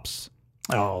Pops.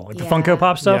 Oh, like the Yeah. Funko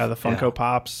Pop stuff? Yeah, the Funko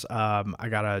Pops. I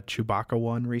got a Chewbacca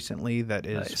one recently that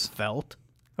is Nice. felt.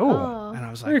 Oh, And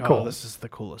I was Very like, cool. this is the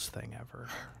coolest thing ever.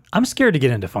 I'm scared to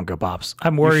get into Funko Pops.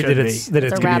 I'm worried should that it's be.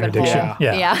 it's a going to be an rabbit addiction. hole.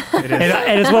 Yeah.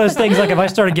 And it's one of those things like if I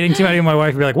started getting too many, my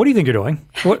wife would be like, "What do you think you're doing?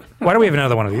 Why do we have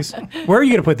another one of these? Where are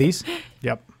you going to put these?"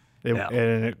 Yep. Yeah.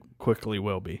 And it quickly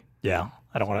will be. Yeah,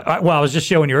 I don't want to. Well, I was just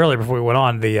showing you earlier before we went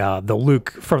on the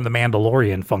Luke from the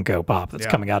Mandalorian Funko Pop that's Yeah.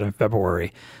 coming out in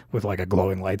February with like a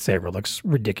glowing lightsaber. It looks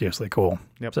ridiculously cool.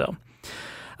 Yep. So,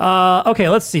 okay,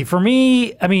 let's see. For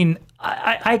me, I mean,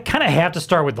 I kind of have to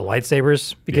start with the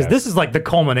lightsabers because Yes. this is like the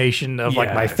culmination of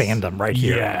like my Yes. fandom right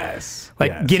here. Yes.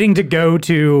 Like Yes. getting to go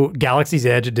to Galaxy's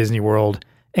Edge at Disney World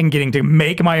and getting to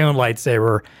make my own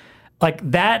lightsaber. Like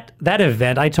that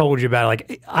event I told you about,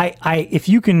 like if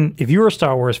you're a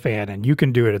Star Wars fan and you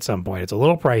can do it at some point, it's a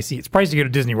little pricey. It's pricey to go to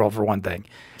Disney World for one thing.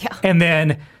 Yeah. And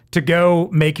then to go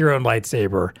make your own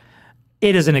lightsaber,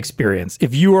 it is an experience.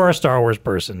 If you are a Star Wars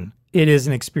person, it is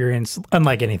an experience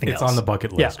unlike anything else. It's on the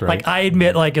bucket list, yeah. right? Like I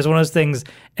admit, like it's one of those things.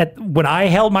 When I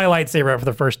held my lightsaber up for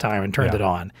the first time and turned it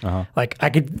on, like I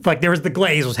could, like there was the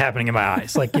glaze was happening in my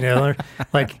eyes. Like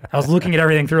like I was looking at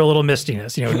everything through a little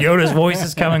mistiness. Yoda's voice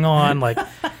is coming on. Like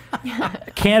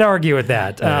can't argue with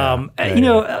that.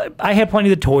 I had plenty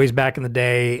of the toys back in the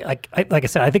day. Like I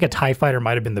said, I think a TIE fighter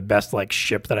might have been the best like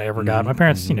ship that I ever got. My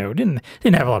parents, didn't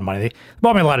have a lot of money. They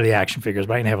bought me a lot of the action figures,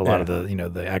 but I didn't have a lot of the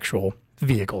the actual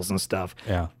vehicles and stuff.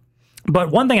 Yeah. But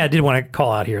one thing I did want to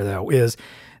call out here, though, is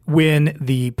when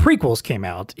the prequels came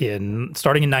out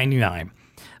starting in '99,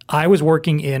 I was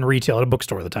working in retail at a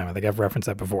bookstore at the time. I think I've referenced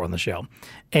that before on the show.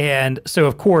 And so,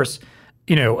 of course,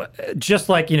 just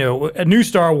like, a new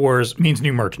Star Wars means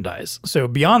new merchandise. So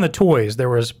beyond the toys, there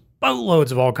was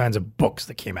boatloads of all kinds of books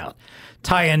that came out.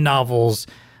 Tie-in novels,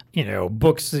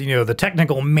 books, the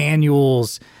technical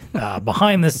manuals,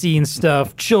 behind the scenes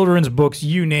stuff, children's books,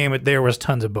 you name it, there was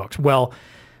tons of books. Well,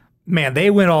 man, they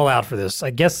went all out for this.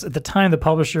 I guess at the time, the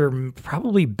publisher,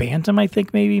 probably Bantam, I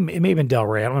think maybe. It may have been Del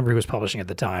Rey. I don't remember who was publishing at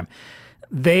the time.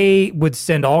 They would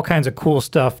send all kinds of cool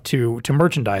stuff to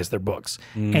merchandise their books.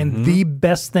 And the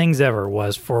best things ever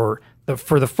was for the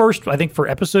first, I think for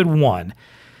episode 1,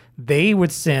 they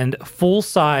would send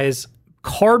full-size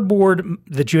cardboard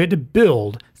that you had to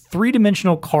build,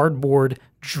 3-dimensional cardboard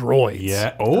droids.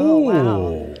 Yeah.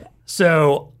 wow.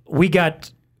 So we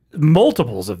got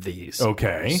multiples of these.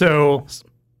 Okay. So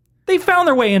they found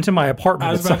their way into my apartment.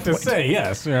 I was at some about to point. say,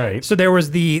 yes, right. So there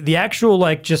was the actual,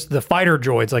 like, just the fighter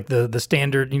droids, like the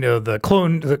standard, the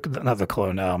clone, not the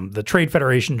clone, the Trade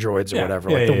Federation droids or Yeah. whatever,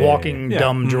 Yeah, like yeah, the yeah, walking yeah.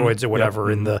 dumb Mhm. droids or whatever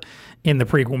Yep. in the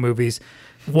prequel movies.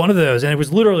 One of those, and it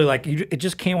was literally like it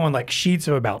just came on like sheets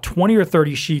of about 20 or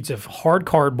 30 sheets of hard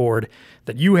cardboard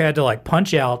that you had to like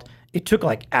punch out. It took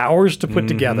like hours to put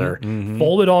together,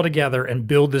 fold it all together, and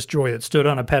build this droid that stood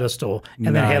on a pedestal,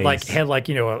 and then had Nice.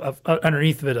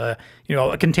 underneath of it a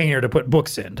container to put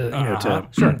books in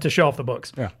to show off the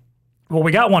books. Yeah. Well,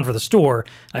 we got one for the store.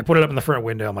 I put it up in the front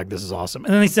window. I'm like, this is awesome.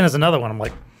 And then they sent us another one. I'm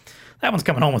like, that one's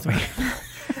coming home with me.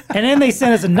 And then they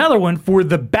sent us another one for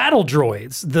the battle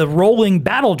droids, the rolling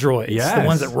battle droids, the Yes.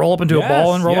 ones that roll up into a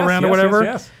ball and roll around or whatever.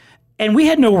 Yes. And we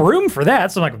had no room for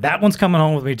that. So I'm like, that one's coming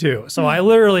home with me too. So I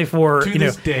literally To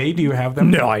this day, do you have them?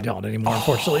 no, I don't anymore,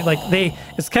 unfortunately. Like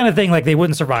it's the kind of thing like they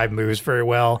wouldn't survive moves very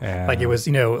well. Yeah. Like it was,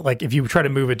 like if you try to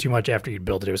move it too much after you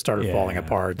built it, it started falling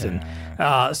apart.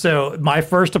 And so my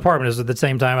first apartment is at the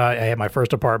same time I had my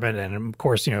first apartment, and of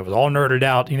course, it was all nerded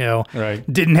out.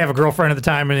 Right. Didn't have a girlfriend at the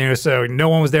time, and so no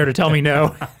one was there to tell me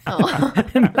no,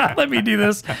 and not let me do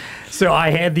this. So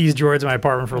I had these droids in my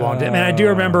apartment for a long time, and I do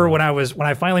remember when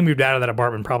I finally moved out of that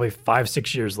apartment, probably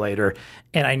 5-6 years later,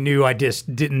 and I knew I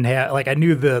just didn't have I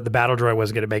knew the battle droid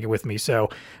wasn't going to make it with me, so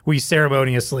we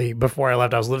ceremoniously, before I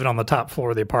left, I was living on the top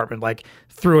floor of the apartment, like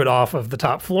threw it off of the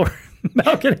top floor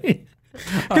balcony.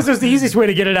 Because it was the easiest way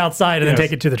to get it outside and then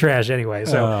take it to the trash anyway.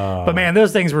 So, but man,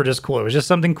 those things were just cool. It was just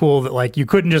something cool that like you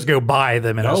couldn't just go buy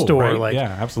them in a store. right. Like, Yeah,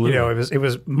 absolutely. it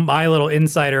was my little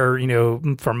insider,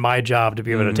 from my job to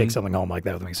be able to take something home like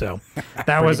that with me. So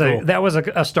that was cool. that was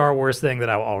a Star Wars thing that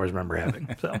I will always remember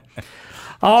having. So.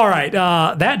 All right,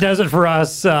 that does it for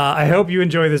us. I hope you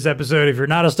enjoy this episode. If you're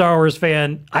not a Star Wars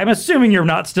fan, I'm assuming you're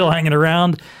not still hanging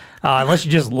around. Unless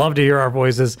you just love to hear our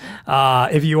voices.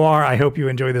 If you are, I hope you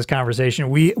enjoy this conversation.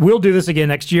 We'll do this again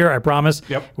next year, I promise.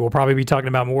 Yep. We'll probably be talking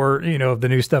about more, of the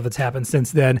new stuff that's happened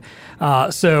since then.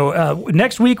 So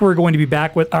next week, we're going to be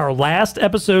back with our last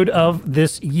episode of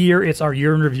this year. It's our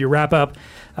year in review wrap-up.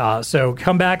 So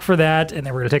come back for that, and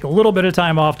then we're going to take a little bit of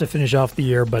time off to finish off the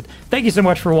year. But thank you so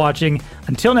much for watching.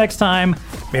 Until next time,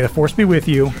 may the Force be with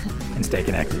you, and stay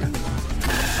connected.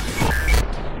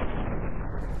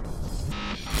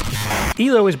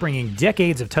 Elo is bringing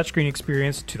decades of touchscreen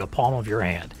experience to the palm of your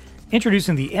hand.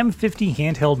 Introducing the M50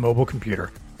 handheld mobile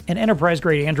computer, an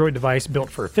enterprise-grade Android device built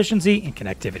for efficiency and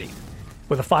connectivity.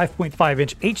 With a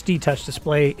 5.5-inch HD touch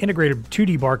display, integrated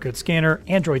 2D barcode scanner,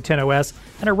 Android 10 OS,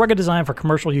 and a rugged design for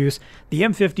commercial use, the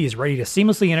M50 is ready to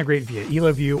seamlessly integrate via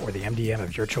EloView or the MDM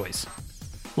of your choice.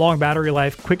 Long battery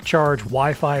life, quick charge,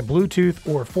 Wi-Fi, Bluetooth,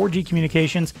 or 4G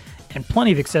communications, and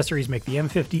plenty of accessories make the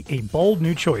M50 a bold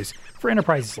new choice for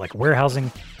enterprises like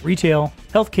warehousing, retail,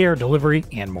 healthcare, delivery,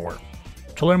 and more.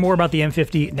 To learn more about the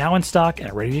M50, now in stock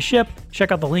and ready to ship,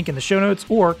 check out the link in the show notes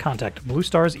or contact Blue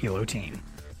Star's Elo team.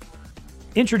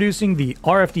 Introducing the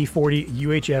RFD40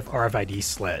 UHF RFID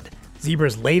sled,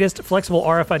 Zebra's latest flexible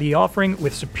RFID offering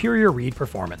with superior read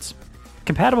performance.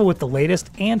 Compatible with the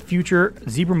latest and future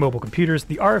Zebra mobile computers,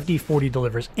 the RFD40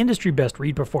 delivers industry-best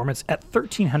read performance at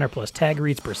 1,300 plus tag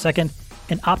reads per second,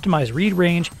 an optimized read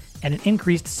range, and an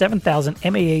increased 7,000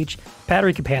 mAh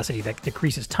battery capacity that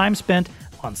decreases time spent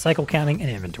on cycle counting and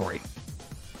inventory.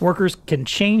 Workers can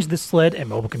change the sled and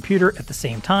mobile computer at the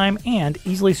same time and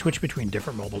easily switch between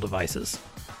different mobile devices.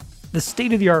 The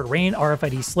state-of-the-art Rain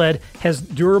RFID sled has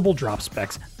durable drop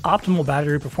specs, optimal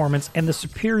battery performance, and the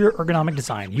superior ergonomic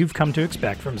design you've come to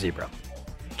expect from Zebra.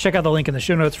 Check out the link in the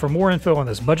show notes for more info on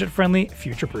this budget-friendly,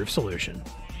 future-proof solution.